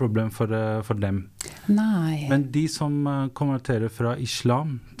problem for dem. Nei. Men de som konverterer fra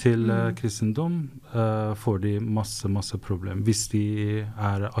islam til kristendom, får de masse problem hvis de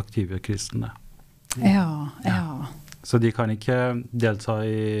aktive kristne. Ja. Så de kan ikke delta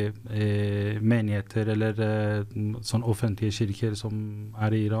i menigheter eller sånn offentlige kirker som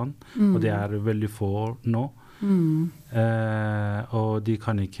i Iran, og det veldig få nå. Og de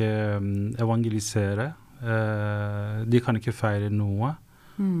kan ikke evangelisere. De kan ikke feire noe.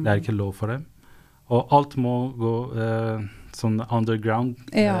 Det ikke lov for dem. Og alt må gå sånn underground.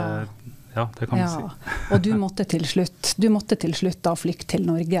 Ja, det kan man si. Og du måtte til slutt da flykte til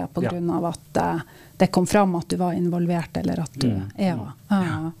Norge på grunn av at det kom fram at du var involvert, eller at du...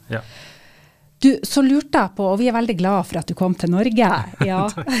 Ja. Så lurte jeg på, og vi veldig glad for at du kom til Norge. Ja.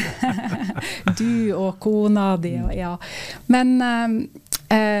 Du og kona di, ja. Men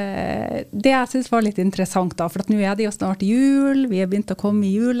det jeg synes var litt interessant da, for at nå det jo snart jul, vi begynt å komme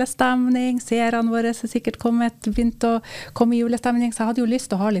i julestemning, seerne våre sikkert begynt å komme i julestemning, så jeg hadde jo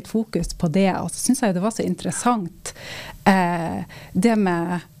lyst til å ha litt fokus på det, og så synes jeg jo det var så interessant det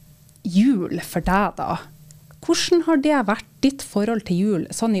med jul for deg da. Hvordan har det vært ditt forhold til jul,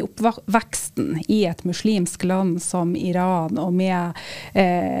 sånn i oppveksten i et muslimsk land som Iran, og med,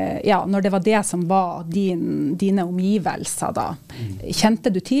 når det var det som var dine omgivelser da?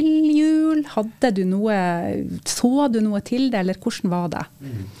 Kjente du til jul? Så du noe til det, eller hvordan var det?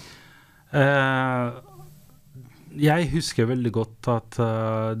 Jeg husker veldig godt at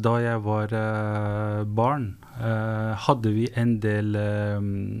da jeg var barn, hadde vi en del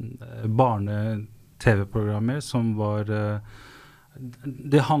TV-programmer som var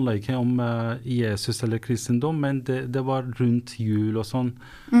det handlet ikke om Jesus eller kristendom, men det var rundt jul og sånn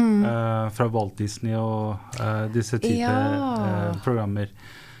fra Walt Disney og disse type programmer.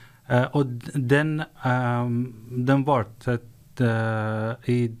 Og den varte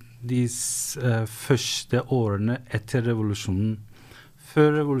i de første årene etter revolusjonen. Før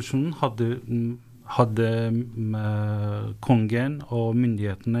revolusjonen hadde kongen og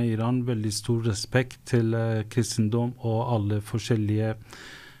myndighetene i Iran veldig stor respekt til kristendom og alle forskjellige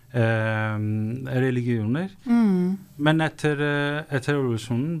religioner. Men etter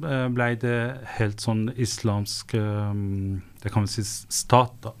revolusjonen ble det helt sånn islamsk, det kan man si,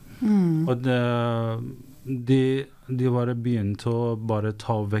 stat da. Og de var begynt å bare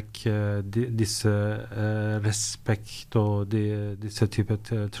ta vekk disse respekt og disse type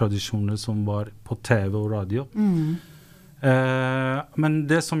tradisjoner som var på TV og radio. Men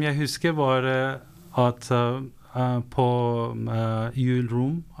det som jeg husker var at på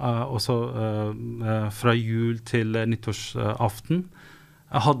julrom, også fra jul til nyttårsaften,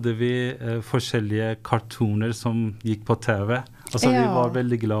 hadde vi forskjellige kartoner som gikk på TV. Altså vi var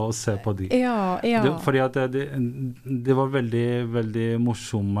veldig glad å se på de. Fordi at det var veldig, veldig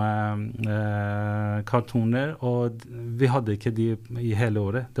morsomme kartoner, og vi hadde ikke de i hele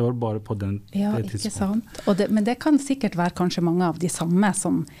året. Det var bare på det tidspunktet. Ikke sant. Men det kan sikkert være kanskje mange av de samme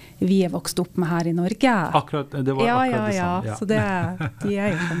som vi vokst opp med her i Norge. Akkurat, det var akkurat det samme. Så de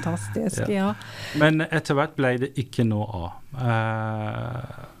jo fantastiske, Men etter hvert ble det ikke noe av.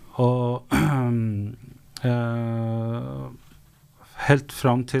 Og helt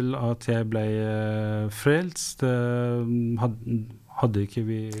fram til at jeg ble frelst, hadde ikke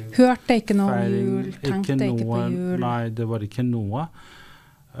vi... Hørte ikke noe om jul, tenkte ikke på jul. Nei, det var ikke noe.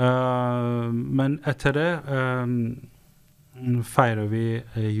 Men etter det feirer vi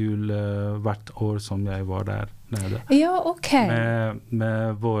jul hvert år som jeg var der nede. Ja, ok.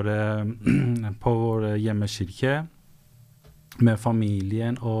 På vår hjemmekirke, med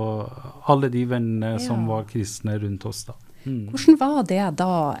familien og alle de vennene som var kristne rundt oss da. Hvordan var det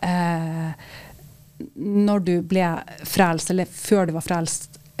da når du ble frelst, eller før du var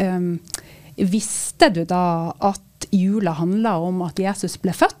frelst? Visste du da at jula handlet om at Jesus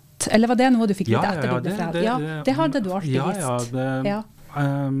ble født? Eller var det noe du fikk vite etter du ble frelst? Det hadde du alltid visst.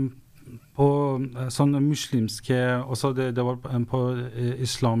 På sånne muslimske, også det var på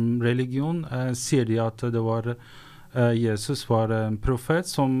islamreligion, sier de at det var Jesus var en profet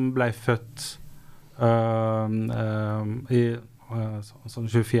som ble født sånn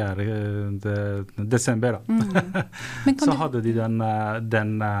 24. desember da. Så hadde de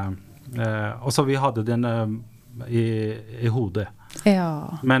den og så vi hadde den i hodet.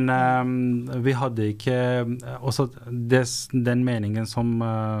 Ja. Men vi hadde ikke også den meningen som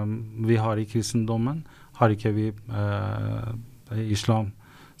vi har i kristendommen, har ikke vi i islam.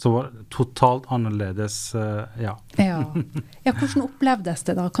 Så var det totalt annerledes, ja. Ja, hvordan opplevdes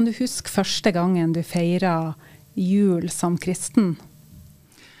det da? Kan du huske første gangen du feiret jul som kristen?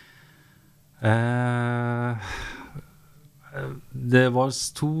 Det var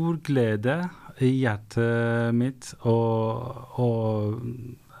stor glede i hjertet mitt, og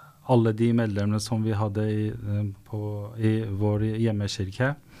alle de medlemmene som vi hadde i vår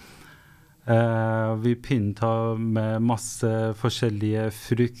hjemmekirke. Vi pynta med masse forskjellige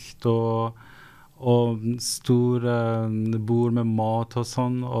frukt og stor bord med mat og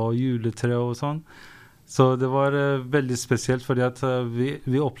sånn, og juletre og sånn. Så det var veldig spesielt, fordi at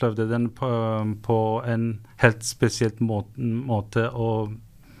vi opplevde den på en helt spesielt måte, og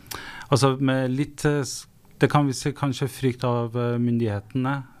altså med litt, det kan vi se kanskje frykt av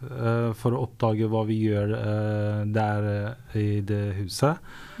myndighetene for å oppdage hva vi gjør der i det huset.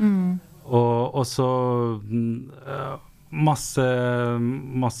 Og også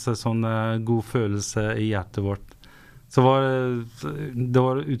masse sånne god følelse i hjertet vårt. Så det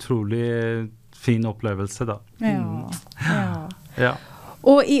var utrolig fin opplevelse da. Ja.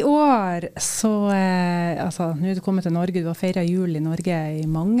 Og i år så, altså nå er du kommet til Norge, du har feiret jul i Norge i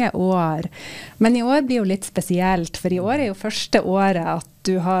mange år, men i år blir jo litt spesielt, for i år jo første året at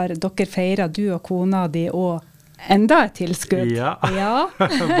dere feirer, du og kona di, og enda et tilskudd. Ja.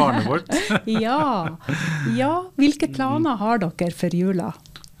 Barnet vårt. Ja, hvilke planer har dere for jula?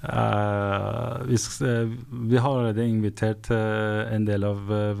 Vi har allerede invitert en del av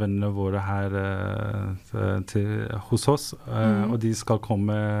vennene våre her hos oss, og de skal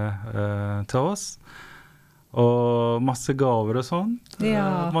komme til oss. Og masse gaver og sånt,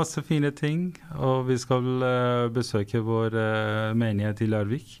 masse fine ting, og vi skal besøke vår menighet i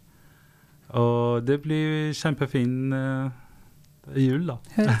Larvik. Og det blir kjempefin jul da.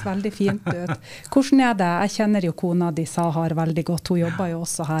 Høres veldig fint ut. Hvordan det? Jeg kjenner jo kona di Sahar veldig godt. Hun jobber jo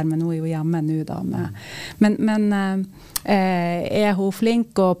også her, men hun jo hjemme nå da. Men hun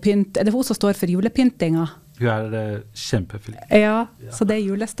flink å pynte? Det hun som står for julepyntinga? Hun kjempeflink. Ja, så det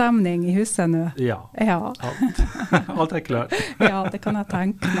julestemning i huset nå? Ja. Alt klart. Ja, det kan jeg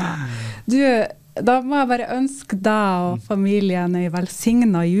tenke meg. Du, da må jeg bare ønske deg og familien en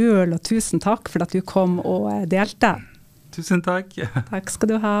velsignet jul, og tusen takk for at du kom og delte. Tusen takk. Takk skal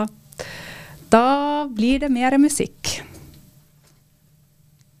du ha. Da blir det mer musikk.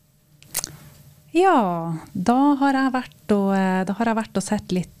 Ja, da har jeg vært og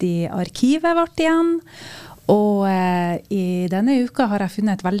sett litt i arkivet vårt igjen. Og i denne uka har jeg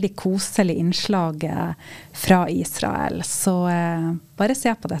funnet et veldig koselig innslag fra Israel. Så bare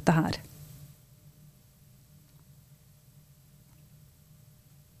se på dette her.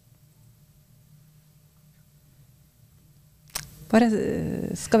 Bare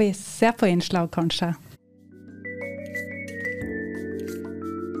skal vi se på innslag kanskje?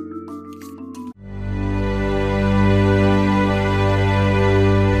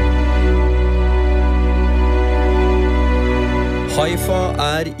 Haifa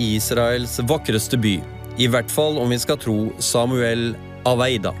Israels vakreste by, i hvert fall om vi skal tro Samuel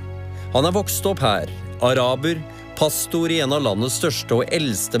Aveida. Han vokst opp her, araber, pastor i en av landets største og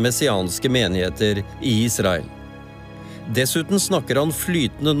eldste messianske menigheter i Israel. Dessuten snakker han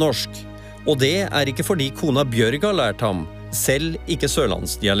flytende norsk, og det ikke fordi kona Bjørg har lært ham, selv ikke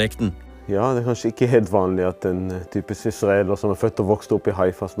sørlandsdialekten. Ja, det kanskje ikke helt vanlig at en typisk israeler som født og vokst opp i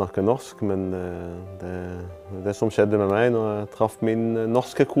Haifa snakker norsk, men det som skjedde med meg når jeg traff min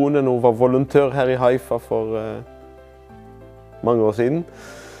norske kone, når hun var volontør her i Haifa for mange år siden.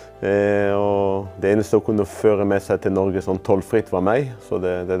 Og det eneste hun kunne føre med seg til Norge sånn tollfritt var meg, så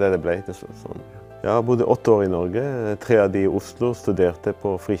det det ble til slutt sånn. Jeg bodde 8 år i Norge, 3 av de i Oslo, studerte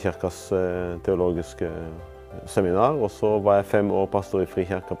på Frikirkas teologiske seminar, og så var jeg 5 år pastor i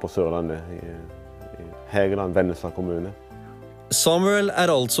Frikirka på Sørlandet, i Hegeland, Vennesla kommune. Samuel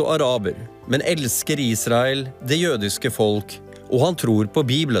altså araber, men elsker Israel, det jødiske folk, og han tror på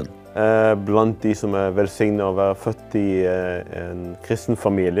Bibelen. Blant de som velsignet å være født i en kristen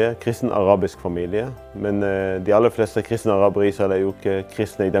familie, kristen arabisk familie. Men de aller fleste kristne arabere i Israel jo ikke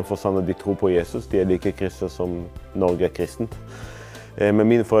kristne i den forstand at de tror på Jesus. De like kristne som Norge kristent. Men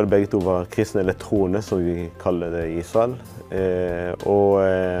mine foreldre begge to var kristne eller troende, som vi kaller det i Israel.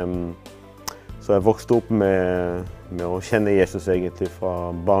 Så jeg vokste opp med med å kjenne Jesus egentlig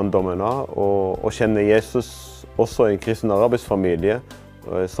fra barndommen av, og kjenne Jesus også i en kristen arabisk familie,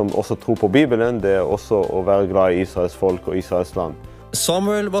 som også tror på Bibelen, det også å være glad i Israels folk og Israels land.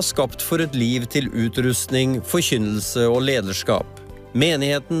 Samuel var skapt for et liv til utrustning, forkynnelse og lederskap.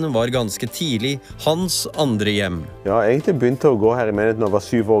 Menigheten var ganske tidlig hans andre hjem. Ja, egentlig begynte å gå her i menigheten da jeg var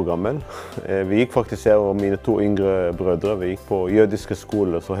 7 år gammel. Vi gikk faktisk her og mine 2 yngre brødre. Vi gikk på jødiske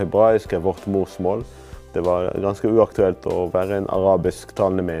skoler, så hebraisk er vårt morsmål. Det var ganske uaktuelt å være en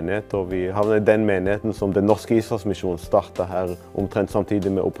arabisk-talende menighet, og vi havnet i den menigheten som den norske Israelsmisjonen startet her omtrent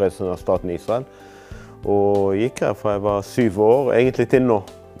samtidig med opprettelsen av staten Israel. Og gikk her fra jeg var 7 år, egentlig til nå,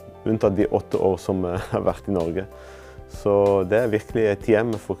 unntatt de 8 år som jeg har vært i Norge. Så det er virkelig et hjem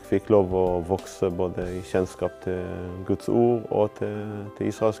hvor vi fikk lov å vokse både i kjennskap til Guds ord og til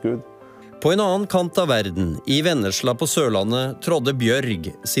Israels Gud. På en annen kant av verden, i Vennesla på Sørlandet, trådde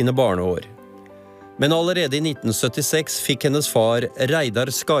Bjørg sine barneår. Men allerede i 1976 fikk hennes far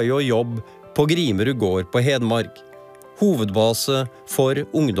Reidar Skaio jobb på Grimerud gård på Hedmark, hovedbase for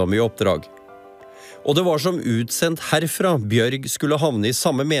Ungdom i oppdrag. Og det var som utsendt herfra Bjørg skulle havne i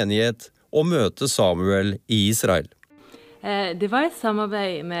samme menighet og møte Samuel i Israel. Det var et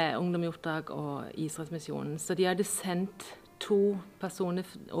samarbeid med Ungdom i oppdrag og Israelsmisjonen, så de hadde sendt 2 personer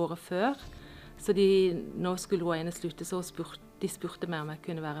året før, så nå skulle hun ene slutte, så de spurte meg om jeg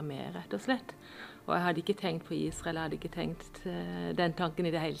kunne være med, rett og slett. Og jeg hadde ikke tenkt på Israel, jeg hadde ikke tenkt den tanken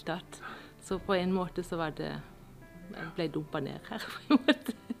i det hele tatt. Så på en måte så var det, jeg ble dumpet ned her på en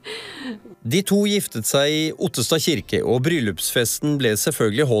måte. De 2 giftet seg i Ottestad kirke, og bryllupsfesten ble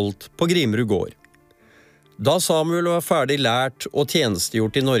selvfølgelig holdt på Grimerud gård. Da Samuel var ferdig lært og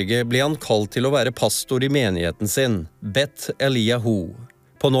tjenestegjort i Norge, ble han kalt til å være pastor i menigheten sin, Bet Eliahu,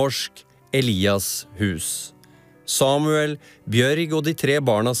 på norsk Elias hus. Samuel, Bjørg og de 3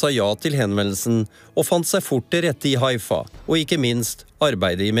 barna sa ja til henvendelsen og fant seg fort til rette i Haifa, og ikke minst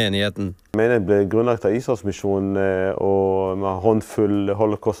arbeidet i menigheten. Menigheten ble grunnlagt av Israelsmisjonen og med håndfull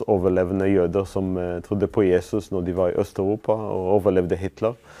holocaust-overlevende jøder som trodde på Jesus når de var i Øst-Europa og overlevde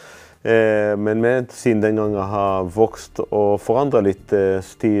Hitler. Men siden den gangen har vokst og forandret litt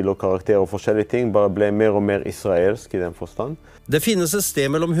stil og karakter og forskjellige ting, bare ble mer og mer israelsk i den forstand. Det finnes et sted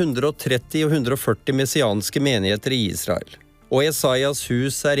mellom 130 og 140 messianske menigheter i Israel, og Esaias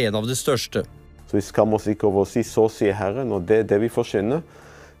hus er en av de største. Så vi skammer oss ikke over å si så sier Herren, og det er det vi forkynner.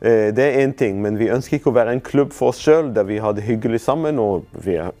 Det er en ting, men vi ønsker ikke å være en klubb for oss selv, der vi har det hyggelig sammen, og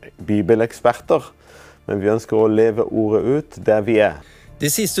vi er bibeleksperter. Men vi ønsker å leve ordet ut der vi er. De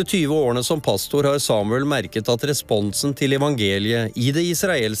siste 20 årene som pastor har Samuel merket at responsen til evangeliet i det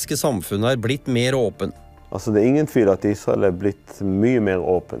israelske samfunnet er blitt mer åpen. Altså, det er ingen tvil at Israel er blitt mye mer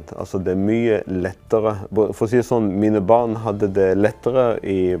åpent. Altså, det er mye lettere. For å si det sånn, mine barn hadde det lettere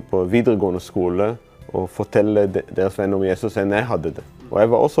på videregående skole å fortelle deres venner om Jesus enn jeg hadde det. Og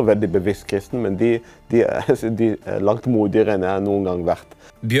jeg var også veldig bevisst kristen, men de er langt modigere enn jeg noen gang vært.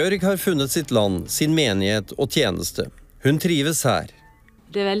 Bjørg har funnet sitt land, sin menighet og tjeneste. Hun trives her.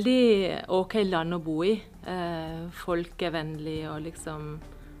 Det er veldig ok land å bo i. Folk er vennlige og liksom,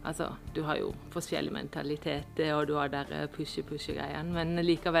 altså, du har jo forskjellige mentaliteter, og du har der pushe-greien, men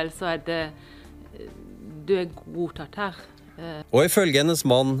likevel så er det, du er godtatt her. Og ifølge hennes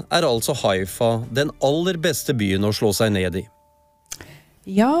mann er altså Haifa den aller beste byen å slå seg ned i.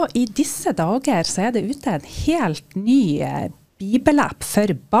 Ja, i disse dager så er det ute en helt ny bibelapp for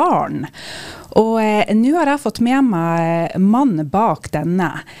barn. Og nå har jeg fått med meg mannen bak denne.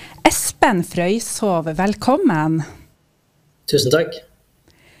 Espen Frøyshov, velkommen. Tusen takk.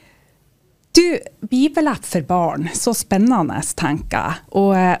 Du, bibelapp for barn, så spennende, tenker jeg.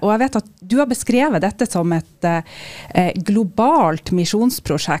 Og jeg vet at du har beskrevet dette som et globalt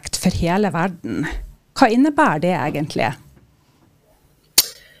misjonsprosjekt for hele verden. Hva innebærer det egentlig?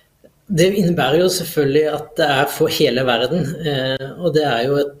 Det innebærer jo selvfølgelig at det er for hele verden, og det er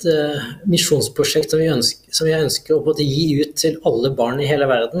jo et misjonsprosjekt som jeg ønsker å gi ut til alle barn i hele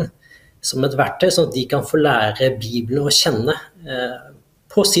verden, som et verktøy, sånn at de kan få lære Bibelen å kjenne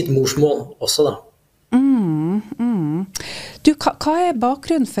på sitt morsmål også da. Du, hva er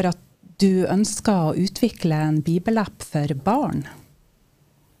bakgrunnen for at du ønsker å utvikle en bibelapp for barn?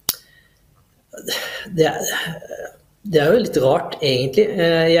 Det er jo litt rart, egentlig.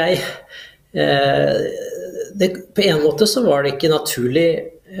 På en måte så var det ikke naturlig,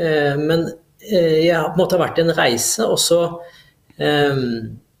 men jeg måtte ha vært i en reise, og så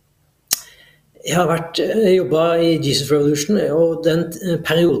jeg har jobbet i Jesus Revolution, og den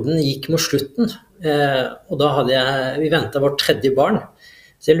perioden gikk mot slutten, og da hadde vi ventet vårt 3. barn.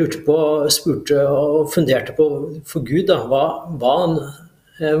 Så jeg lurte på, spurte og funderte på for Gud, da,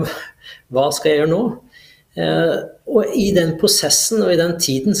 hva skal jeg gjøre nå? Og i den prosessen og i den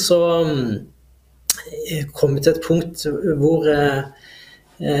tiden så kom vi til et punkt hvor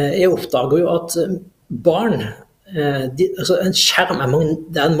jeg oppdager jo at barn, altså en skjerm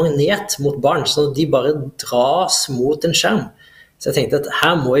det en magnet mot barn, så de bare dras mot en skjerm. Så jeg tenkte at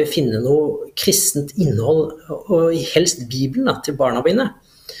her må jeg finne noe kristent innhold, og helst Bibelen til barna mine.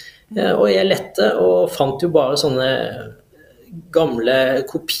 Og jeg lette og fant jo bare sånne gamle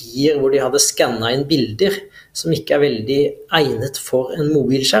kopier hvor de hadde skannet inn bilder som ikke veldig egnet for en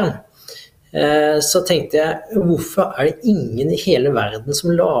mobilskjerm. Så tenkte jeg, hvorfor det ingen i hele verden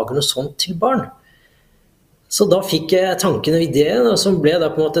som lager noe sånt til barn? Så da fikk jeg tanken og ideen, og så ble det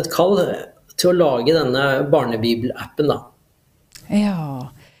på en måte et kall til å lage denne barnebibel-appen da.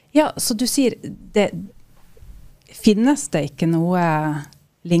 Ja, så du sier, finnes det ikke noe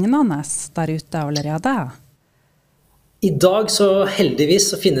lignende der ute allerede? I dag så heldigvis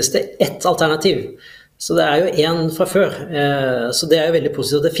så finnes det ett alternativ. Så det jo en fra før. Så det jo veldig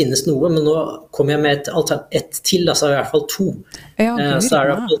positivt at det finnes noe, men nå kommer jeg med ett til, altså i hvert fall to. Så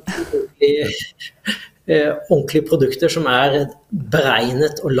det ordentlige produkter som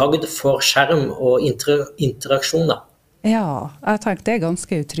beregnet og lagd for skjerm og interaksjon da. Ja, jeg tenker det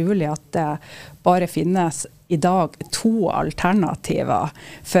ganske utrolig at det bare finnes i dag to alternativer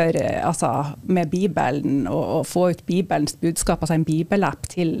for, altså, med Bibelen og få ut Bibelens budskap, altså en bibelapp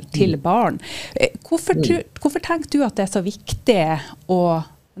til barn. Hvorfor tenker du at det så viktig å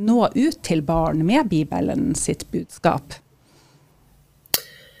nå ut til barn med Bibelen sitt budskap?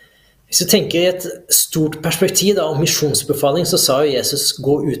 Hvis du tenker i et stort perspektiv da, om misjonsbefaling, så sa jo Jesus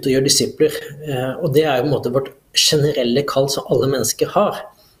gå ut og gjøre disipler. Og det jo på en måte vårt generelle kall som alle mennesker har.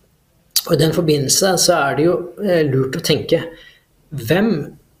 Og i den forbindelse så det jo lurt å tenke, hvem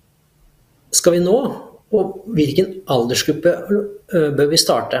skal vi nå, og hvilken aldersgruppe bør vi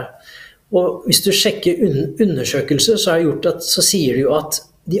starte? Og hvis du sjekker undersøkelser, så gjort at, så sier de jo at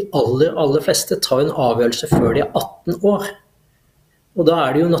de aller fleste tar en avgjørelse før de 18 år. Og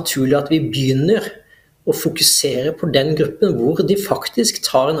da det jo naturlig at vi begynner å fokusere på den gruppen hvor de faktisk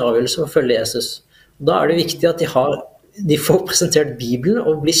tar en avgjørelse for å følge Jesus. Og da det viktig at de får presentert Bibelen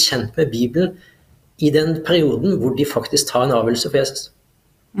og blir kjent med Bibelen i den perioden hvor de faktisk tar en avgjørelse for Jesus.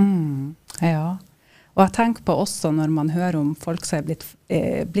 Ja, og jeg tenker på også når man hører om folk som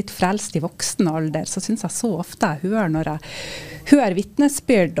blitt frelst i voksen alder, så synes jeg så ofte jeg hører når jeg hører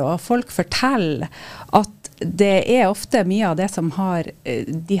vittnesbyrd og folk forteller at det ofte mye av det som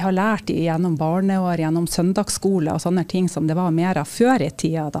de har lært gjennom barneår, gjennom søndagsskole og sånne ting som det var mer av før i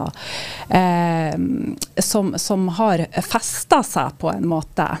tida da, som har festet seg på en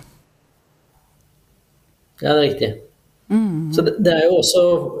måte. Ja, det riktig. Så det jo også,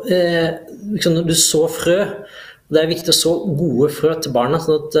 liksom når du så frø, det viktig å så gode frø til barna,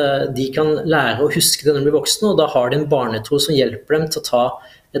 sånn at de kan lære å huske det når de blir voksne, og da har de en barnetro som hjelper dem til å ta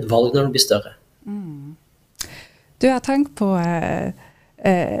et valg når de blir større. Du, jeg tenker på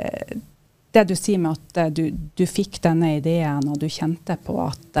det du sier med at du fikk denne ideen, og du kjente på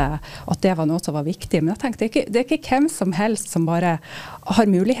at det var noe som var viktig, men jeg tenker, det ikke hvem som helst som bare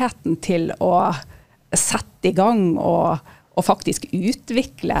har muligheten til å sette i gang og faktisk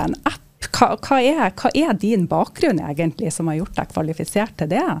utvikle en app. Hva din bakgrunn egentlig som har gjort deg kvalifisert til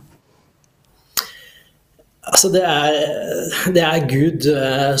det? Altså det Gud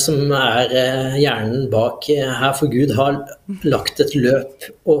som hjernen bak her, for Gud har lagt et løp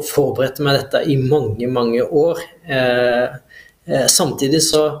og forberedt meg dette i mange år. Samtidig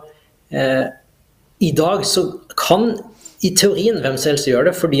så i dag så kan i teorien hvem som helst gjøre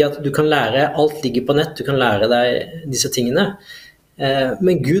det, fordi at du kan lære, alt ligger på nett, du kan lære deg disse tingene.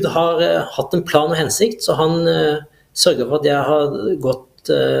 Men Gud har hatt en plan og hensikt, så han sørger for at jeg har gått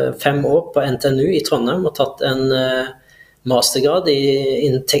 5 år på NTNU i Trondheim og tatt en mastergrad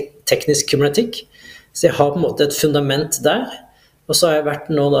innen teknisk kybernetikk. Så jeg har på en måte et fundament der. Og så har jeg vært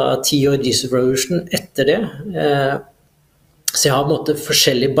nå da 10 år i Jesus Revolution etter det. Så jeg har på en måte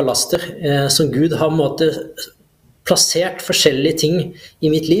forskjellige ballaster som Gud har på en måte plassert forskjellige ting i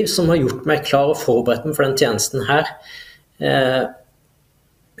mitt liv som har gjort meg klar og forberedt meg for den tjenesten her.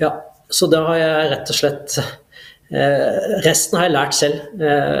 Ja, så da har jeg rett og slett resten har jeg lært selv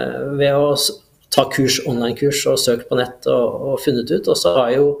ved å ta online-kurs og søkt på nett og funnet ut, og så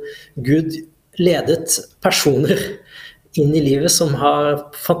har jo Gud ledet personer inn i livet som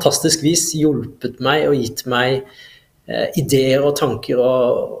har fantastisk vis hjulpet meg og gitt meg ideer og tanker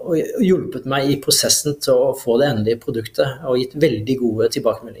og hjulpet meg i prosessen til å få det endelige produktet og gitt veldig gode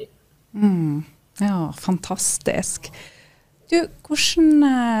tilbakemeldinger. Ja, fantastisk. Du, hvordan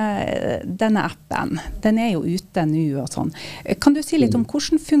denne appen, den jo ute nå og sånn. Kan du si litt om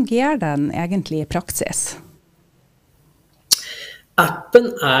hvordan fungerer den egentlig I praksis? Appen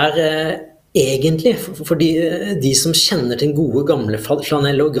egentlig, for de som kjenner til den gode gamle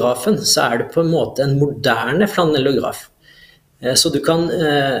flanellografen, så det på en måte en moderne flanellograf. Så du kan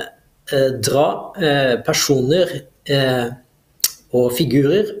dra personer og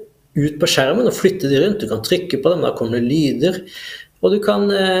figurer ut på skjermen og flytte de rundt. Du kan trykke på dem, da kommer det lyder, og du kan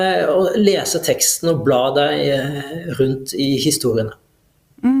lese teksten og bla deg rundt I historiene.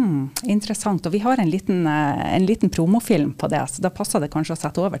 Interessant, og vi har en liten promofilm på det, så da passer det kanskje å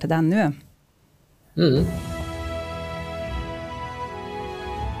sette over til den nå.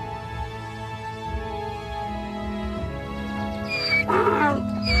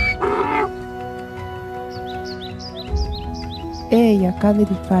 Ehi, accade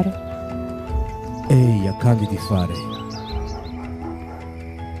di fare. Ehi, accade di fare.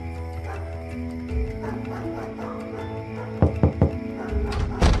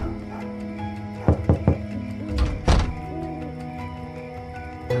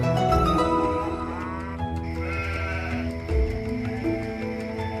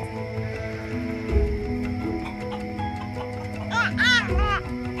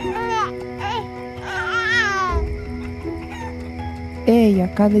 Ehi,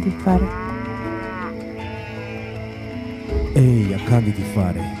 accade di fare. Ehi, accade di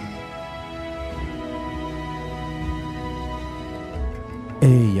fare.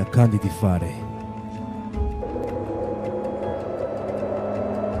 Ehi, accade di fare.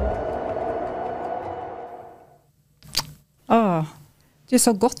 Du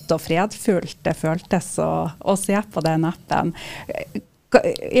så godt og fredfullt det føltes å se på den appen.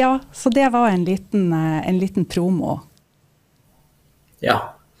 Ja, så det var en liten promo. Ja,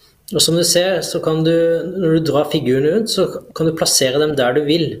 og som du ser, så kan du, når du drar figurene rundt, så kan du plassere dem der du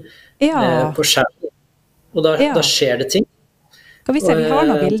vil på skjermen. Og da skjer det ting. Skal vi se, vi har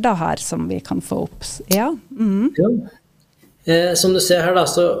noen bilder her som vi kan få opp. Ja. Som du ser her da,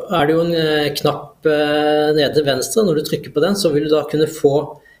 så det jo en knapp nede til venstre. Når du trykker på den, så vil du da kunne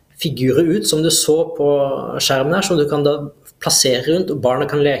få figurer ut som du så på skjermen her, som du kan da plassere rundt, og barna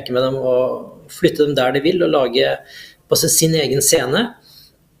kan leke med dem og flytte dem der de vil, og lage på sin egen scene.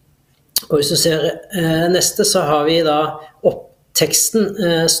 Og hvis du ser neste, så har vi da teksten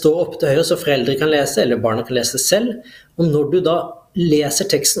står opp til høyre, så foreldre kan lese, eller barna kan lese selv. Og når du da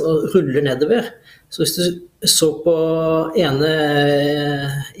leser teksten og ruller nedover, så hvis du så på ene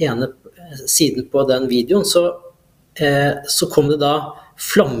siden på den videoen, så kom det da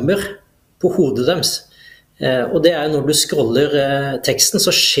flammer på hodet deres. Og det jo når du scroller teksten, så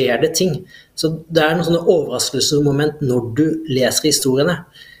skjer det ting. Så det noen sånne overraskelsesmoment når du leser historiene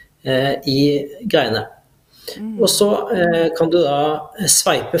I greiene. Og så kan du da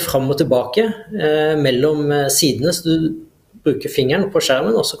sveipe fram og tilbake mellom sidene, så du bruker fingeren på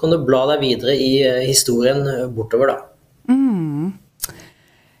skjermen, og så kan du bla deg videre I historien bortover da.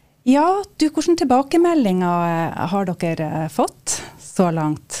 Ja, du, hvordan tilbakemeldinger har dere fått så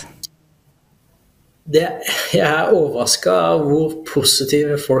langt? Jeg overrasket av hvor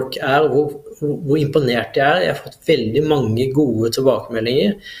positive folk hvor imponert de Jeg har fått veldig mange gode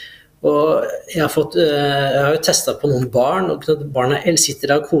tilbakemeldinger, og jeg har jo testet på noen barn, og barna sitter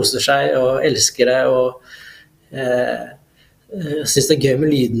der og koser seg og elsker det, og synes det gøy med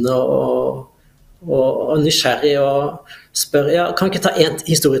lydene, og nysgjerrig, og spør, kan ikke ta en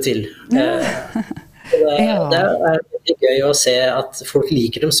historie til? Det veldig gøy å se at folk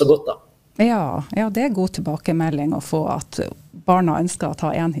liker dem så godt da. Ja, det god tilbakemelding å få at barna ønsker å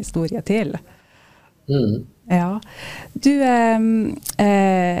ta en historie til. Ja. Du,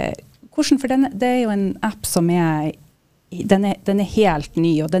 hvordan, for det jo en app som den helt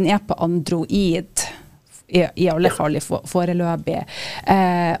ny, og den på Android, I alle fall foreløpig.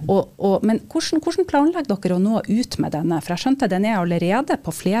 Men hvordan planlegger dere å nå ut med denne? For jeg skjønte den allerede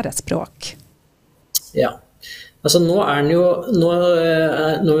på flere språk. Ja. Altså nå den jo,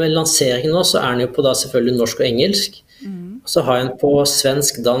 når vi lanseringen nå, så den jo på da selvfølgelig norsk og engelsk. Så har jeg den på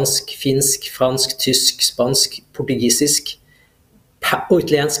svensk, dansk, finsk, fransk, tysk, spansk, portugisisk og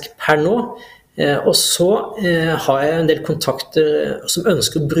italiensk per nå. Og så har jeg en del kontakter som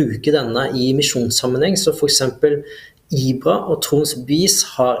ønsker å bruke denne I misjonssammenheng. Så for eksempel Ibra og Trons Bis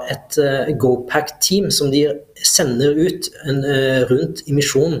har et GoPack-team som de sender ut rundt I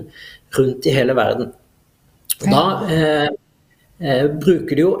misjonen, rundt I hele verden. Da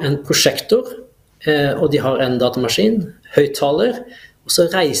bruker de jo en prosjektor, og de har en datamaskin, høyttaler, og så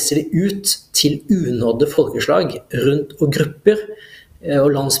reiser de ut til unådde folkeslag rundt og grupper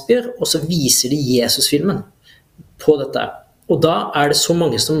og landsbyer, og så viser de Jesusfilmen på dette. Og da det så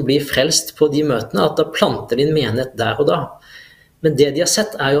mange som blir frelst på de møtene, at da planter de en menighet der og da. Men det de har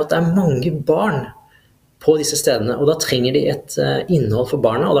sett jo at det mange barn på disse stedene, og da trenger de et innhold for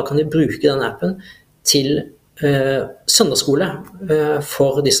barna, og da kan de bruke den appen til søndagsskole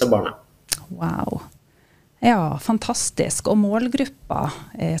for disse barna. Wow. Ja, fantastisk. Og målgruppa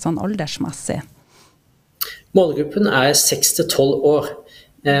sånn aldersmessig? Målgruppen 6-12 år.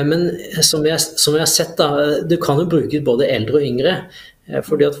 Men som vi har sett da, du kan jo bruke både eldre og yngre,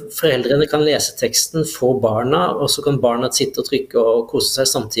 fordi at foreldrene kan lese teksten for barna, og så kan barna sitte og trykke og kose seg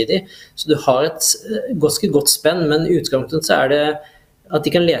samtidig. Så du har et ganske godt spenn, men i utgangspunktet så det at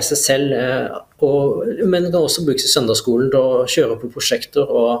de kan lese selv, men det kan også brukes i søndagsskolen til å kjøre på prosjekter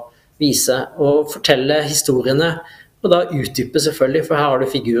og vise og fortelle historiene, og da utdype selvfølgelig, for her har du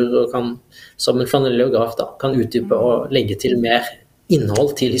figurer og kan, som en flanellograf da, kan utdype og legge til mer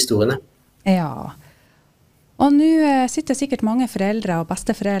innhold til historiene. Ja, og nå sitter sikkert mange foreldre og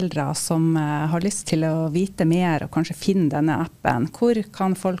besteforeldre som har lyst til å vite mer og kanskje finne denne appen. Hvor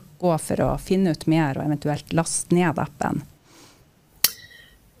kan folk gå for å finne ut mer og eventuelt laste ned appen?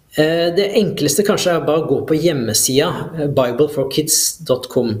 Det enkleste kanskje bare å gå på hjemmesida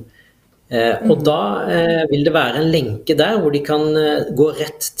bibleforkids.com. Og da vil det være en lenke der hvor de kan gå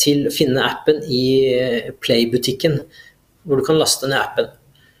rett til å finne appen i Play-butikken, hvor du kan laste ned appen.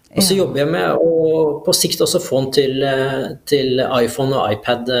 Og så jobber jeg med å på sikt også få den til iPhone og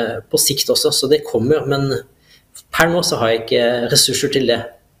iPad på sikt også, så det kommer, men per nå så har jeg ikke ressurser til det.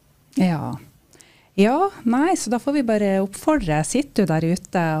 Ja, nei, så da får vi bare oppfordre. Sitter du der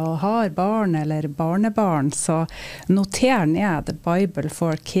ute og har barn eller barnebarn, så noter ned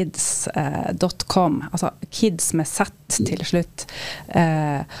bibleforkids.com, altså kids med Z til slutt,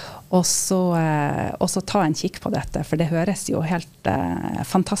 og så ta en kikk på dette, for det høres jo helt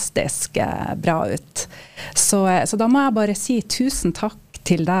fantastisk bra ut. Så da må jeg bare si tusen takk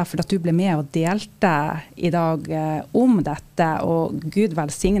til deg for at du ble med og delte i dag om dette, og Gud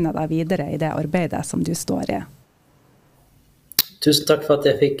velsigne deg videre i det arbeidet som du står i. Tusen takk for at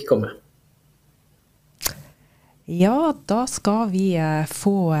jeg fikk komme. Ja, da skal vi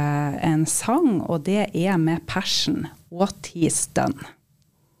få en sang, og det med Passion, What He's Done.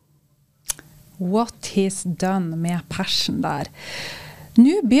 What He's Done med Passion der.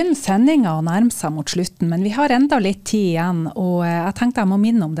 Nå begynner sendingen å nærme seg mot slutten, men vi har enda litt tid igjen, og jeg tenkte jeg må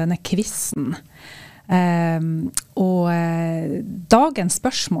minne om denne quizen. Dagens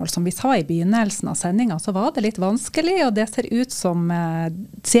spørsmål, som vi sa i begynnelsen av sendingen, så var det litt vanskelig, og det ser ut som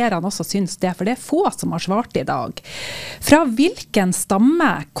seerne også syns det, for det få som har svart i dag. Fra hvilken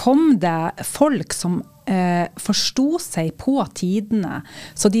stamme kom det folk som forstod seg på tidene,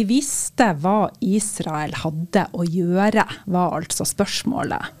 så de visste hva Israel hadde å gjøre, var altså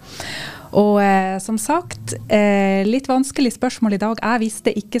spørsmålet. Og som sagt, litt vanskelig spørsmål i dag. Jeg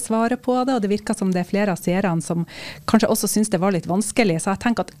visste ikke svaret på det, og det virker som det flere av seerne som kanskje også synes det var litt vanskelig. Så jeg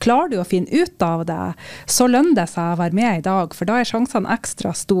tenker at klarer du å finne ut av det, så lønner det seg å være med i dag, for da sjansene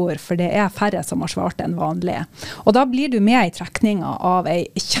ekstra stor, for det færre som har svart enn vanlig. Og da blir du med i trekningen av en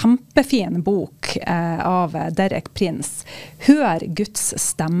kjempefin bok av Derek Prince. Hør Guds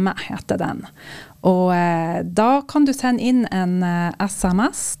stemme, heter den. Og da kan du sende inn en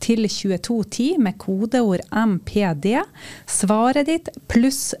SMS til 2210 med kodeord MPD, svaret ditt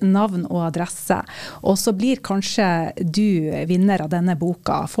pluss navn og adresse. Og så blir kanskje du vinner av denne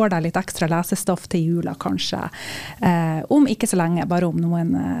boka. Får deg litt ekstra lesestoff til jula kanskje. Om ikke så lenge, bare om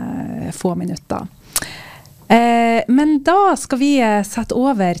noen få minutter. Men da skal vi sette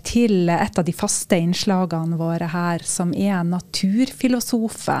over til et av de faste innslagene våre her, som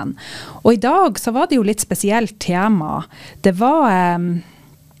naturfilosofen. Og i dag så var det jo litt spesielt tema. Det var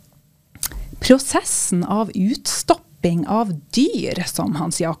prosessen av utstopping av dyr, som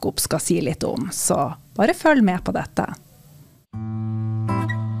Hans Jakob skal si litt om. Så bare følg med på dette.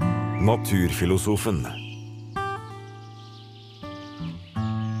 Naturfilosofen.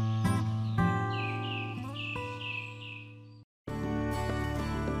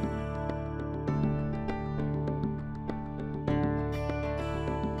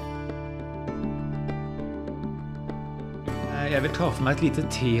 Jeg vil ta for meg et lite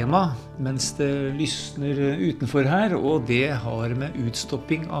tema mens det lysner utenfor her, og det har med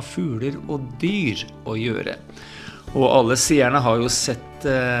utstopping av fugler og dyr å gjøre. Og alle seerne har jo sett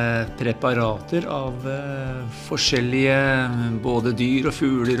preparater av forskjellige både dyr og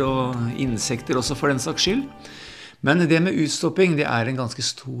fugler og insekter også for den saks skyld. Men det med utstopping, det en ganske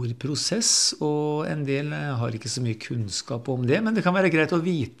stor prosess, og en del har ikke så mye kunnskap om det, men det kan være greit å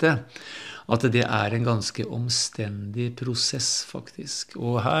vite at det en ganske omstendig prosess faktisk.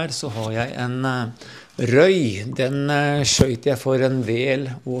 Og her så har jeg en røy, den skjøt jeg for en del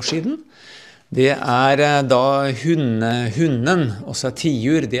år siden. Det da hunnen, og så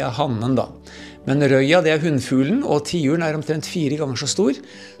tiur, det hannen da. Men røya, det hundfuglen, og tiuren omtrent 4 ganger så stor,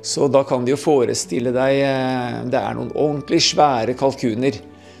 så da kan du jo forestille deg, det noen ordentlig svære kalkuner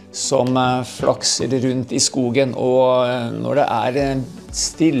som flakser rundt i skogen, og når det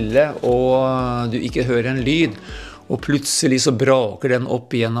stille og du ikke hører en lyd, og plutselig så braker den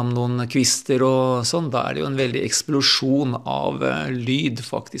opp gjennom noen kvister og sånn, da det jo en veldig eksplosjon av lyd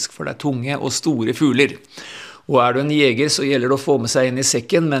faktisk, for det tunge og store fugler. Og du en jeger, så gjelder det å få med seg inn i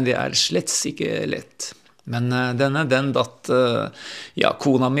sekken, men det slett ikke lett. Men den datt, ja,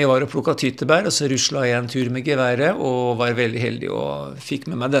 kona mi var og plukket tyttebær, og så ruslet jeg en tur med geværet, og var veldig heldig og fikk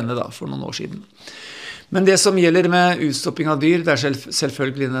med meg denne da, for noen år siden. Men det som gjelder med utstopping av dyr, det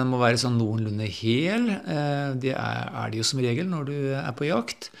selvfølgelig den må være sånn noenlunde hel. Det det jo som regel når du på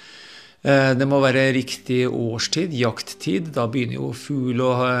jakt. Det må være riktig årstid, jakttid. Da begynner jo fugl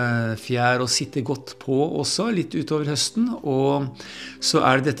og fjær å sitte godt på også, litt utover høsten. Og så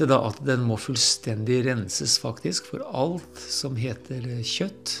det dette da at den må fullstendig renses faktisk for alt som heter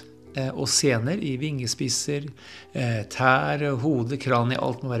kjøtt. Og sener i vingespisser, tær, hode, kranie,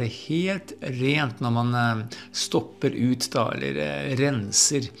 alt må være helt rent når man stopper ut da, eller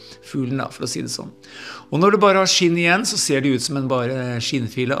renser fuglen da, for å si det sånn. Og når du bare har skinn igjen, så ser det ut som en bare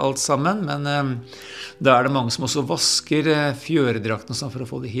skinnfile alt sammen, men da det mange som også vasker fjøredrakten sånn for å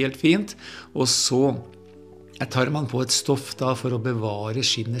få det helt fint, og så tar man på et stoff da for å bevare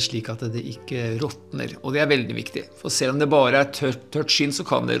skinnet slik at det ikke råtner. Og det veldig viktig, for selv om det bare tørt skinn, så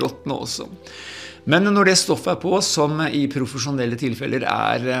kan det råtne også. Men når det stoffet på, som i profesjonelle tilfeller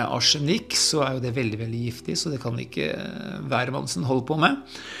arsenikk, så jo det veldig, veldig giftig, så det kan ikke hvermannsen holde på med.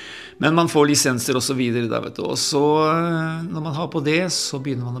 Men man får lisenser og så videre da, vet du. Og så når man har på det, så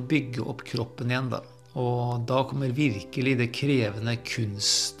begynner man å bygge opp kroppen igjen da. Og da kommer virkelig det krevende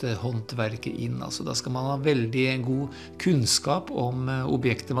kunsthåndverket inn. Altså, da skal man ha veldig god kunnskap om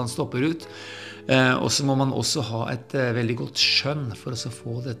objektet man stopper ut. Og så må man også ha et veldig godt skjønn for å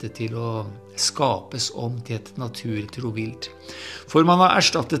få dette til å skapes om til et naturtro vilt. For man har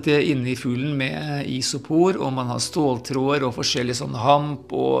erstattet det inne i fuglen med isopor, og man har ståltråder og forskjellige sånn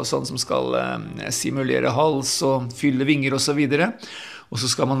hamp og sånn som skal simulere hals og fylle vinger og så videre. Og så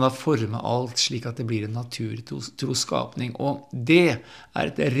skal man da forme alt slik at det blir en naturtro skapning. Og det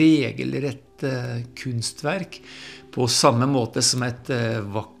et regelrett kunstverk på samme måte som et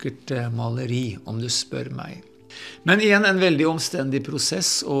vakkert maleri, om du spør meg. Men igjen en veldig omstendig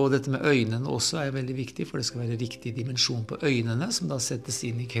prosess, og dette med øynene også veldig viktig, for det skal være riktig dimensjon på øynene, som da settes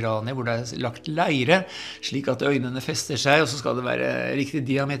inn i kraniet, hvor det lagt leire, slik at øynene fester seg, og så skal det være riktig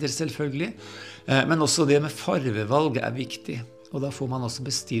diameter selvfølgelig. Men også det med farvevalg viktig. Og da får man også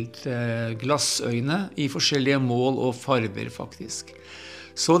bestilt glassøyne i forskjellige mål og farver faktisk.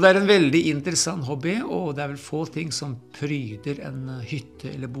 Så det en veldig interessant hobby, og det vel få ting som pryder en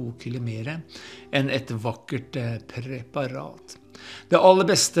hytte eller bokhylle mer enn et vakkert preparat. Det aller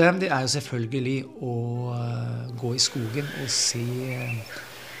beste, det jo selvfølgelig å gå i skogen og se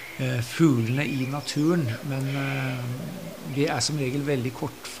fuglene i naturen, men det som regel veldig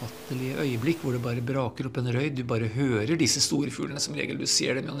kortfattelige øyeblikk hvor det bare braker opp en røy. Du bare hører disse store fuglene som regel, du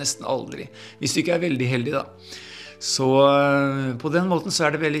ser dem jo nesten aldri, hvis du ikke veldig heldig da. Så på den måten så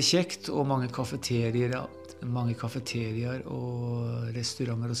det veldig kjekt, og mange kafeterier og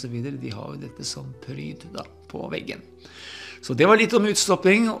restauranter og så videre, de har jo dette som pryd da, på veggen. Så det var litt om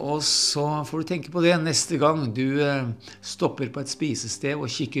utstopping, og så får du tenke på det neste gang du stopper på et spisested og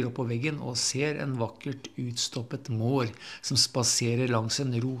kikker opp på veggen og ser en vakkert utstoppet mår som spaserer langs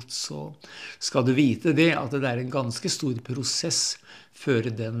en rot, så skal du vite det at det en ganske stor prosess før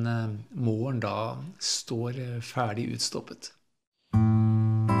den måren da står ferdig utstoppet.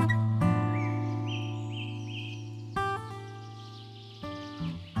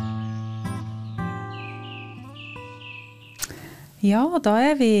 Ja, da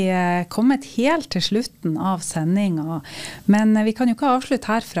vi kommet helt til slutten av sendingen, men vi kan jo ikke avslutte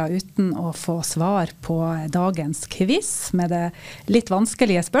herfra uten å få svar på dagens quiz med det litt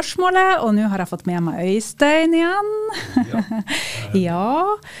vanskelige spørsmålet, og nå har jeg fått med meg Øystein igjen. Ja,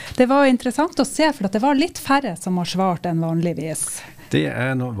 ja, det var interessant å se, for det var litt færre som har svart enn vanligvis. Det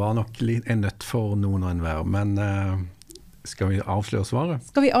var nok en nødt for noen og enhver, men skal vi avsløre svaret?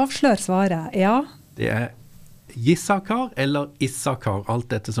 Skal vi avsløre svaret, ja. Det Issakar eller Issakar, alt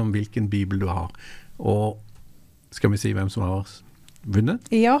dette som hvilken bibel du har. Og skal vi si hvem som har vunnet?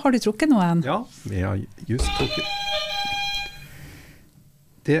 Ja, har du trukket noen? Ja, vi har just trukket.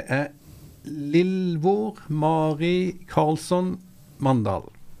 Det Lillvor Mari Karlsson Mandal.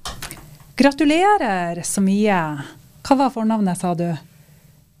 Gratulerer så mye. Hva var fornavnet, sa du?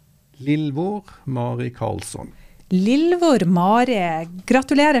 Lillvor Mari Karlsson. Lillvor Mari,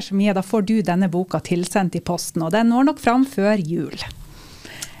 gratulerer så mye. Da får du denne boka tilsendt i posten, og den når nok fram før jul.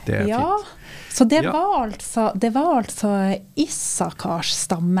 Det er fint. Så det var altså Issakars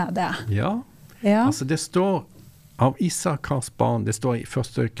stamme, det. Ja, altså det står av Issakars barn, det står i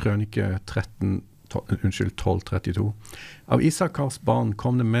første krønike 1232. Av Issakars barn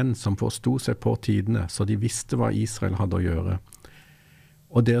kom det menn som forstod seg på tidene, så de visste hva Israel hadde å gjøre.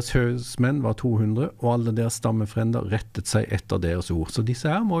 Og deres høysmenn var 200, og alle deres stammefrender rettet seg etter deres ord. Så disse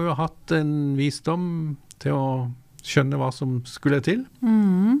her må jo ha hatt en visdom til å skjønne hva som skulle til.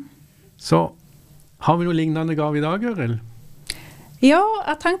 Så har vi noe lignende gave i dag, Øril? Ja,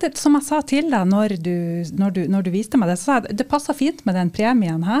 jeg tenkte, som jeg sa til deg når du viste meg det, så sa jeg, det passer fint med den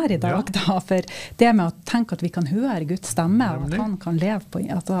premien her i dag, da, for det med å tenke at vi kan høre Guds stemme, og at han kan leve på,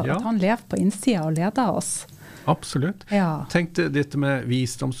 at han lever på innsida og leder oss. Absolutt. Tenk dette med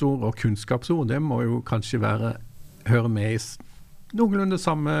visdomsord og kunnskapsord, det må jo kanskje høre med i noenlunde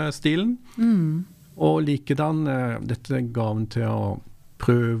samme stilen. Og likedan dette gaven til å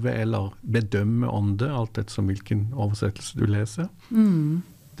prøve eller bedømme ånde, alt etter som hvilken oversettelse du leser.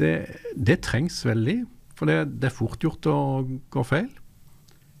 Det trengs veldig, for det er fort gjort å gå feil.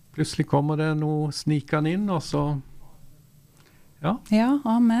 Plutselig kommer det noe snikende inn, og så Ja,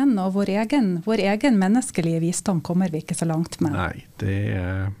 amen. Og vår egen menneskelige visdom kommer vi ikke så langt med. Nei,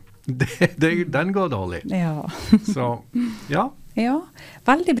 den går dårlig. Ja. Så, ja. Ja,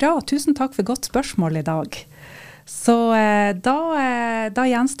 veldig bra. Tusen takk for godt spørsmål i dag. Så da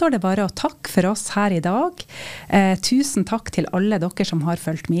gjenstår det bare å takke for oss her i dag. Tusen takk til alle dere som har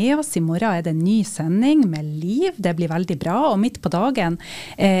fulgt med oss. I morgen er det en ny sending med Liv. Det blir veldig bra. Og Midt på dagen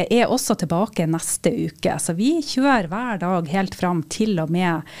er også tilbake neste uke. Så vi kjører hver dag helt fram til og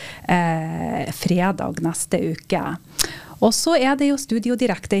med fredag neste uke. Og så er det jo Studio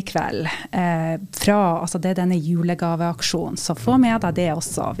Direkte i kveld, altså det er denne julegaveaksjonen, så få med deg det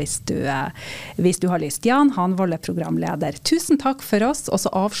også hvis du har lyst. Jan Hanvold er programleder. Tusen takk for oss, og så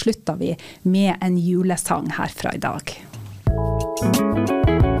avslutter vi med en julesang herfra i dag.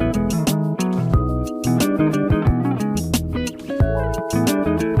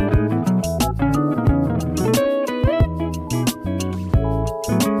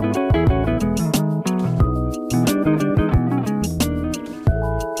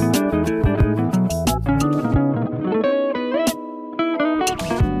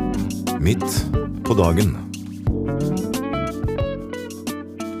 Midt på dagen.